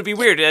would be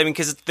weird. I mean,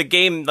 because the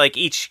game, like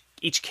each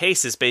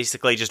case is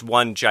basically just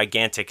one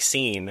gigantic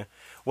scene,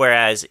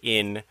 whereas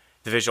in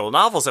the visual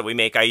novels that we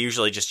make, I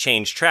usually just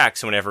change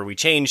tracks whenever we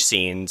change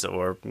scenes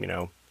or,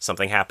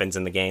 something happens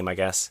in the game, I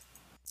guess.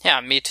 Yeah,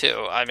 me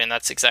too. I mean,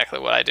 that's exactly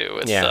what I do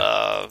with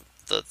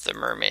the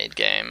Mermaid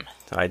game.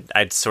 So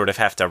I'd sort of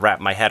have to wrap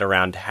my head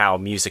around how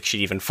music should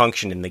even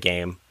function in the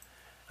game,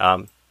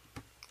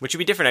 which would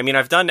be different. I mean,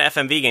 I've done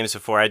FMV games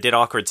before. I did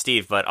Awkward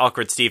Steve, but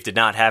Awkward Steve did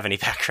not have any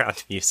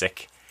background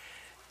music,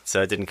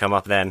 so it didn't come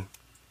up then.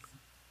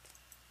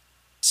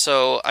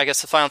 So I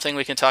guess the final thing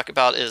we can talk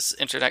about is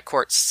Internet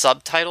Court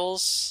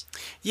subtitles.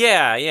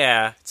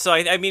 Yeah. So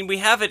I mean, we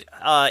have it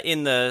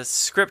in the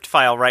script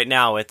file right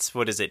now. It's,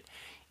 what is it?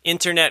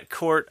 Internet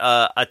Court,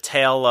 A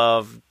Tale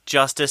of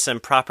Justice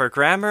and Proper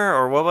Grammar,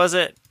 or what was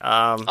it?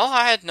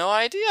 I had no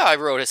idea I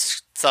wrote a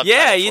subtitle.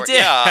 Yeah, you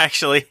did,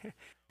 actually.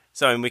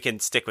 So I mean, we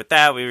can stick with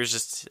that.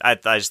 I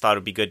just thought it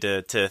would be good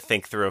to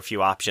think through a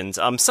few options.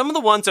 Some of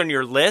the ones on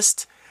your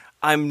list,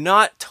 I'm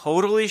not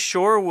totally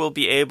sure we'll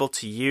be able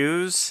to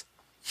use.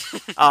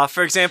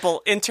 For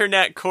example,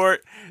 Internet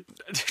Court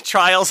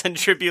Trials and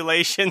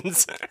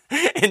Tribulations,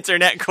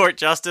 Internet Court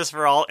Justice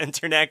for All,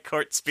 Internet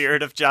Court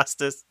Spirit of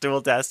Justice, Dual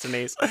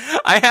Destinies.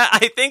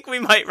 I think we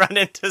might run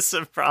into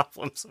some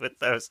problems with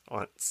those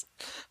ones.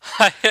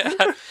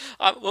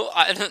 Well,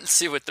 I don't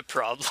see what the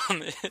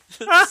problem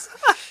is.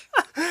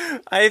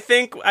 I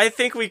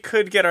think we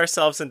could get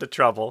ourselves into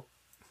trouble.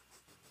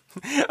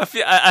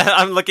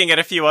 I'm looking at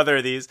a few other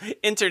of these.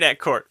 Internet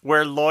Court,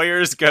 where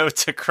lawyers go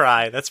to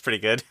cry. That's pretty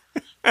good.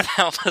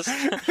 I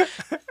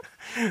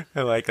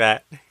like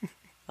that.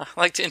 I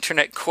liked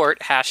Internet Court,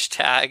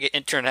 hashtag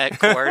Internet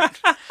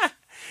Court.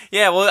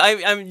 Yeah,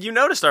 well, you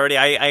noticed already,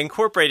 I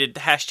incorporated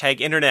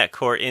hashtag Internet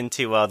Court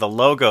into the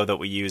logo that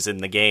we use in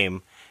the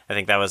game. I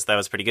think that was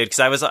pretty good, because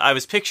I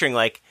was picturing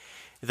like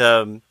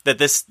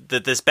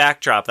this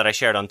backdrop that I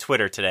shared on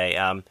Twitter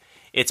today.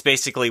 it's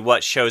basically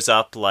what shows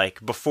up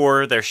like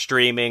before they're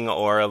streaming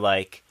or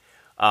like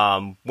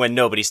when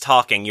nobody's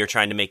talking. You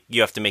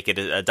have to make it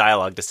a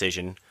dialogue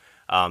decision.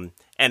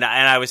 And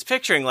I was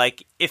picturing,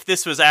 like, if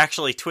this was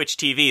actually Twitch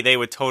TV, they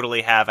would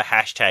totally have a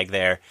hashtag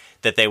there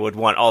that they would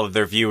want all of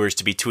their viewers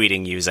to be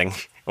tweeting using,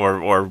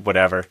 or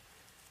whatever.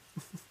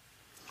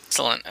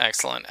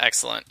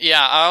 Excellent.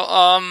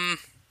 Yeah,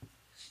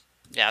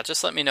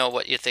 just let me know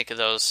what you think of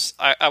those.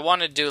 I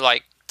want to do,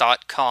 like,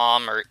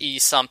 .com or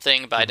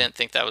e-something, but I didn't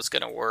think that was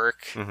going to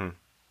work. Mm-hmm.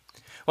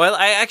 Well,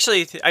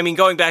 I mean,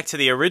 going back to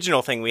the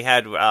original thing we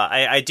had,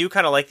 I do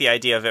kind of like the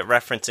idea of it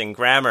referencing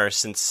grammar,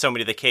 since so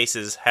many of the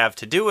cases have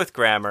to do with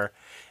grammar,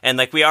 and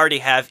like we already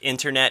have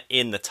internet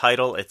in the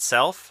title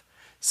itself,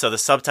 so the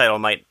subtitle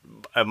might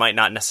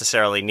not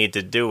necessarily need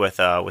to do with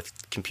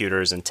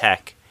computers and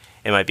tech.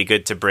 It might be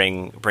good to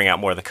bring out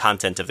more of the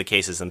content of the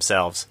cases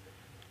themselves.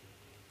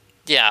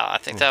 Yeah, I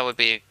think that would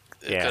be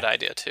a good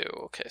idea too.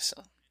 Okay,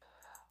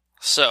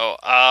 So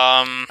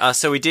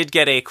we did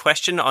get a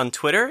question on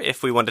Twitter,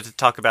 if we wanted to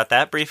talk about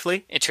that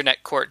briefly.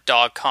 Internet Court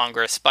Dog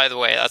Congress. By the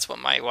way, that's what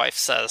my wife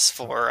says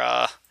for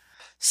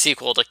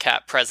sequel to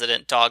Cat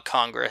President Dog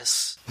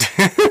Congress.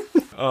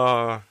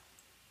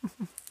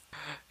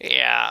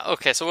 Yeah,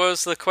 okay, so what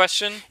was the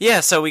question?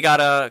 Yeah, so we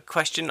got a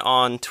question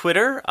on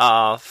Twitter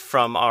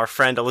from our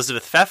friend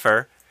Elizabeth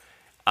Pfeffer.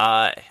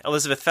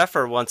 Elizabeth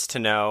Pfeffer wants to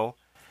know,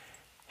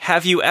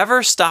 have you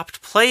ever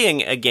stopped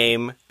playing a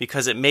game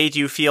because it made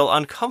you feel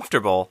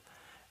uncomfortable?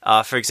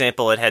 For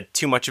example, it had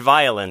too much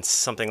violence,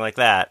 something like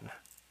that.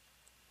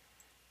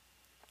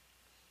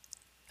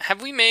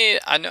 Have we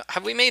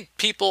made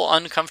people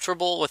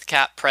uncomfortable with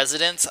cat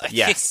presidents?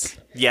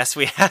 Yes,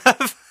 we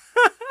have.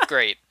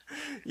 Great.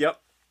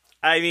 Yep.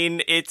 I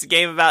mean, it's a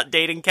game about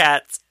dating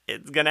cats.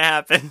 It's gonna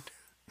happen.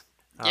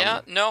 Yeah.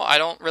 No, I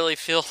don't really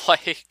feel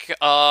like.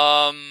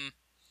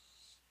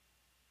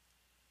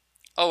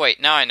 Oh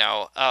wait, now I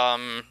know.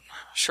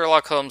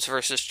 Sherlock Holmes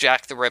versus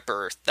Jack the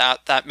Ripper.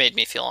 That made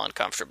me feel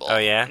uncomfortable. Oh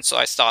yeah. And so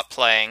I stopped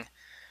playing.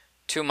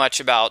 Too much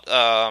about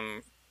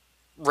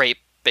rape,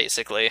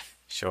 basically.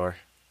 Sure.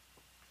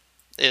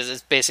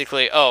 Is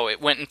basically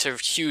it went into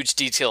huge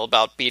detail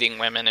about beating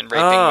women and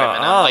raping women.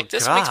 And I'm like,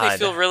 this makes me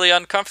feel really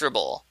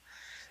uncomfortable.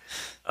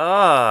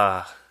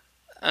 And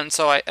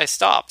so I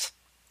stopped.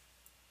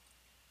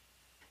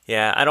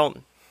 Yeah,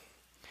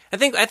 I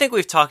think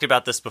we've talked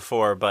about this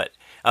before, but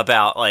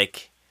about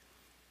like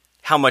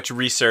how much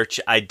research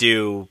I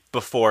do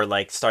before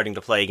like starting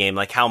to play a game,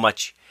 like how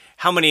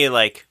many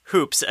like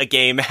hoops a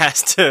game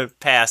has to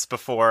pass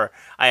before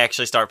I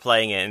actually start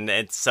playing it, and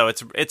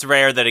it's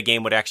rare that a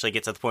game would actually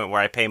get to the point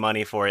where I pay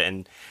money for it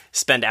and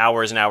spend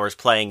hours and hours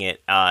playing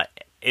it.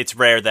 It's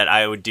rare that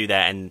I would do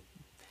that and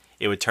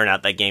it would turn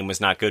out that game was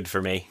not good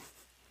for me.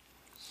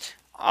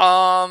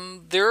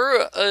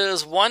 There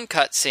is one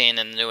cutscene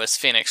in the newest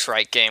Phoenix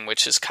Wright game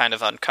which is kind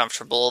of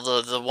uncomfortable.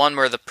 The one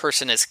where the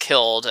person is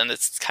killed and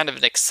it's kind of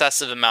an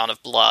excessive amount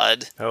of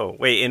blood. Oh,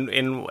 wait,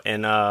 in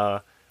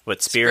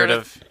what, Spirit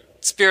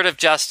of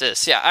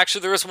Justice. Yeah,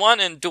 actually there was one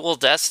in Dual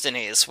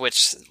Destinies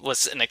which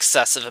was an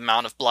excessive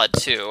amount of blood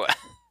too.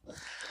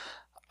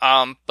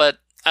 But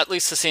at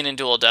least the scene in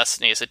Dual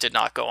Destinies, it did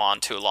not go on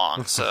too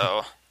long,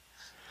 so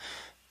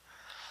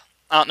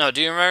I don't know.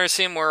 Do you remember the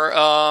scene where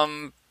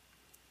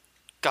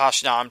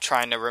gosh, now I'm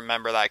trying to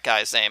remember that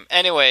guy's name.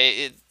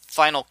 Anyway,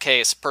 final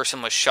case,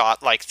 person was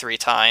shot like 3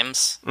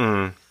 times.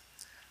 That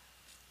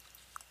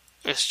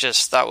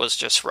was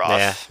just rough.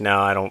 Yeah,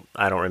 no,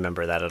 I don't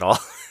remember that at all.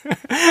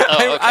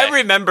 Okay. I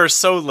remember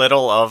so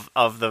little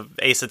of the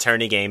Ace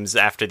Attorney games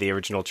after the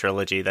original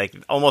trilogy. Like,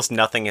 almost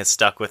nothing has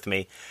stuck with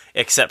me,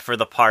 except for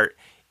the part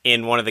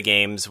in one of the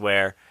games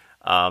where,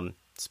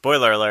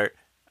 spoiler alert,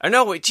 oh,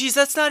 no, wait, geez,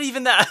 that's not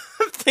even that.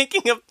 I'm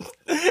thinking of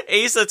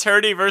Ace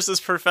Attorney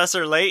versus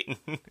Professor Layton,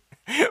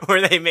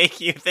 where they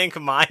make you think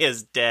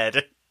Maya's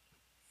dead.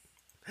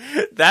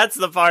 That's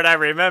the part I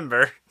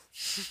remember.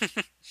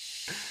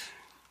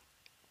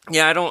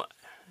 Yeah, I don't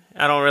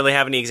really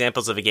have any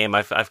examples of a game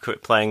I've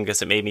quit playing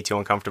because it made me too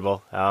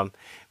uncomfortable.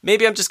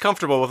 Maybe I'm just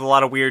comfortable with a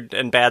lot of weird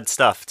and bad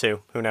stuff,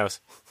 too. Who knows?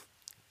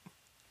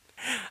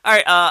 All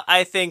right,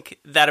 I think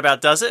that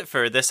about does it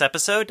for this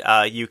episode.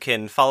 You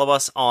can follow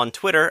us on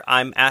Twitter.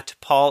 I'm at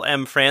Paul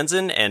M.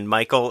 Franzen, and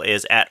Michael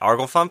is at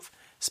Arglefump,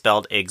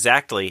 spelled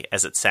exactly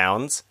as it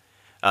sounds.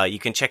 You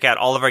can check out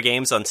all of our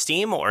games on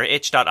Steam or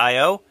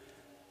itch.io,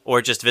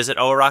 or just visit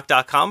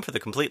oarock.com for the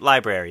complete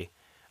library.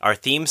 Our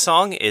theme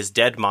song is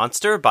Dead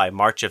Monster by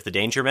March of the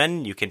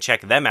Dangermen. You can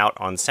check them out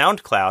on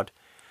SoundCloud.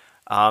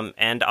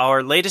 And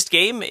our latest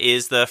game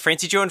is the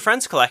Francie Joe and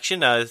Friends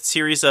collection, a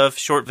series of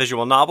short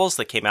visual novels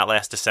that came out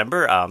last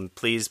December.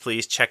 Please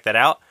check that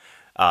out.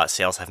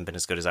 Sales haven't been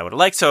as good as I would have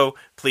liked, so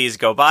please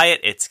go buy it.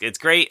 It's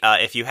great.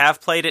 If you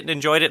have played it and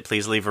enjoyed it,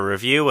 please leave a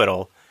review.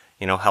 It'll,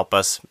 help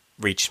us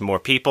reach more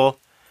people.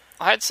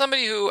 I had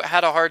somebody who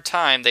had a hard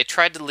time. They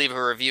tried to leave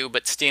a review,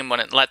 but Steam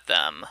wouldn't let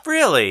them.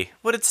 Really?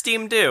 What did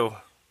Steam do?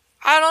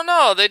 I don't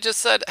know. They just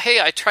said,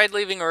 hey, I tried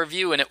leaving a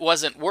review and it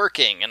wasn't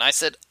working. And I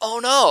said, oh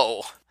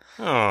no.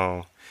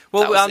 Oh.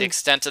 Well, that was the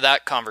extent of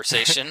that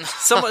conversation.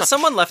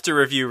 someone left a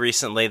review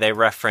recently. They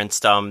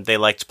referenced they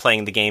liked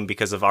playing the game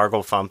because of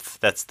Arglefump.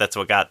 That's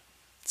what got.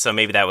 So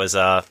maybe that was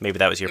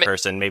your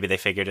person. Maybe they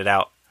figured it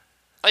out.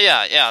 Oh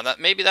yeah.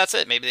 Maybe that's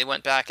it. Maybe they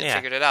went back and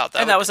figured it out.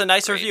 That was a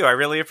nice review. I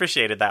really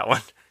appreciated that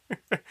one.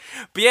 But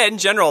yeah, in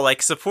general,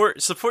 like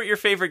support your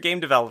favorite game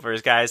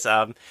developers, guys.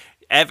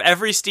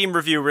 Every Steam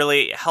review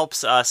really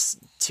helps us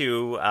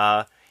to.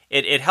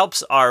 It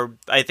helps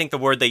I think the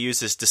word they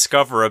use is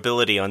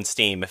discoverability on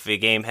Steam. If a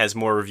game has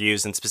more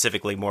reviews, and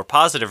specifically more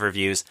positive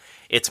reviews,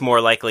 it's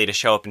more likely to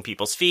show up in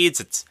people's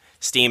feeds.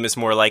 Steam is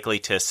more likely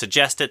to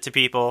suggest it to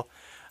people,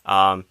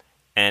 and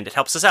it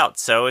helps us out.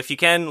 So if you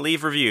can,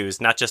 leave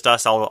reviews, not just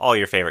us, all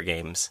your favorite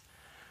games.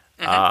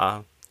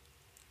 Mm-hmm.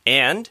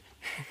 And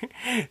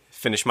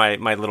finish my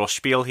little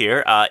spiel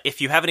here.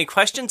 If you have any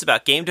questions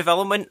about game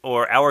development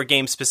or our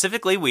game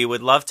specifically, we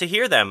would love to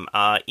hear them.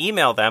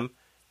 Email them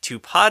to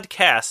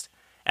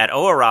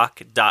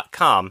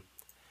podcast@oarok.com.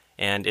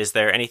 And is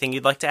there anything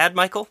you'd like to add,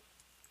 Michael?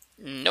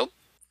 Nope.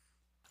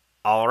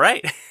 All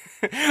right.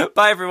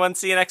 Bye, everyone.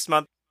 See you next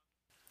month.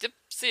 Yep.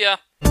 See ya.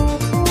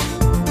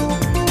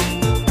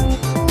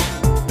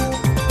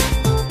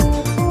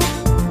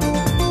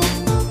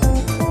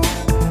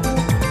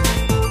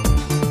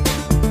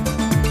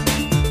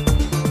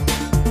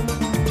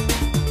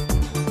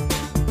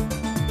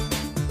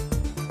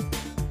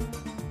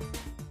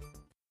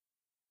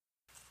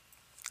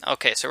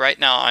 Okay, so right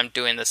now I'm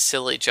doing the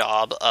silly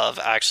job of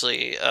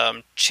actually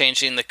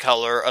changing the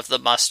color of the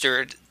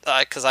mustard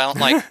because I don't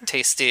like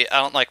I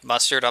don't like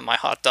mustard on my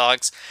hot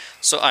dogs,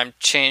 so I'm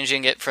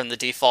changing it from the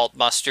default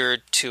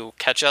mustard to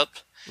ketchup.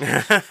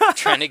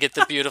 Trying to get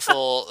the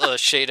beautiful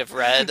shade of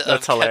red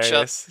of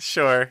hilarious. Ketchup.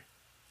 Sure.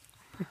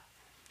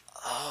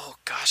 Oh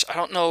gosh, I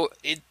don't know.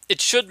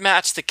 It should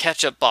match the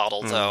ketchup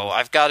bottle though.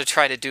 I've got to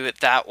try to do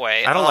it that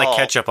way. I don't like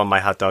ketchup on my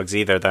hot dogs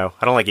either, though.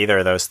 I don't like either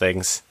of those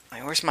things.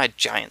 Where's my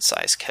giant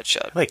size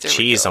ketchup? I like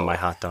cheese on my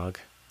hot dog.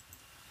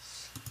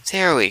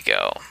 There we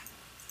go.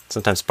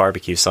 Sometimes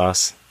barbecue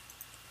sauce.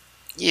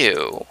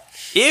 Ew.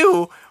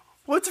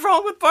 What's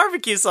wrong with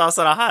barbecue sauce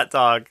on a hot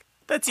dog?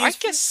 That's I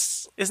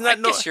guess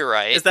you're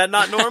right. Is that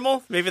not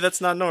normal? Maybe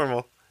that's not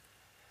normal.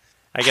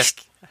 I guess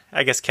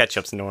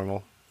ketchup's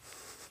normal.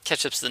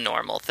 Ketchup's the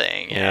normal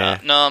thing. Yeah.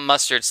 No,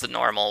 mustard's the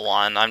normal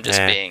one. I'm just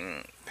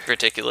being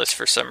ridiculous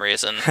for some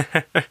reason.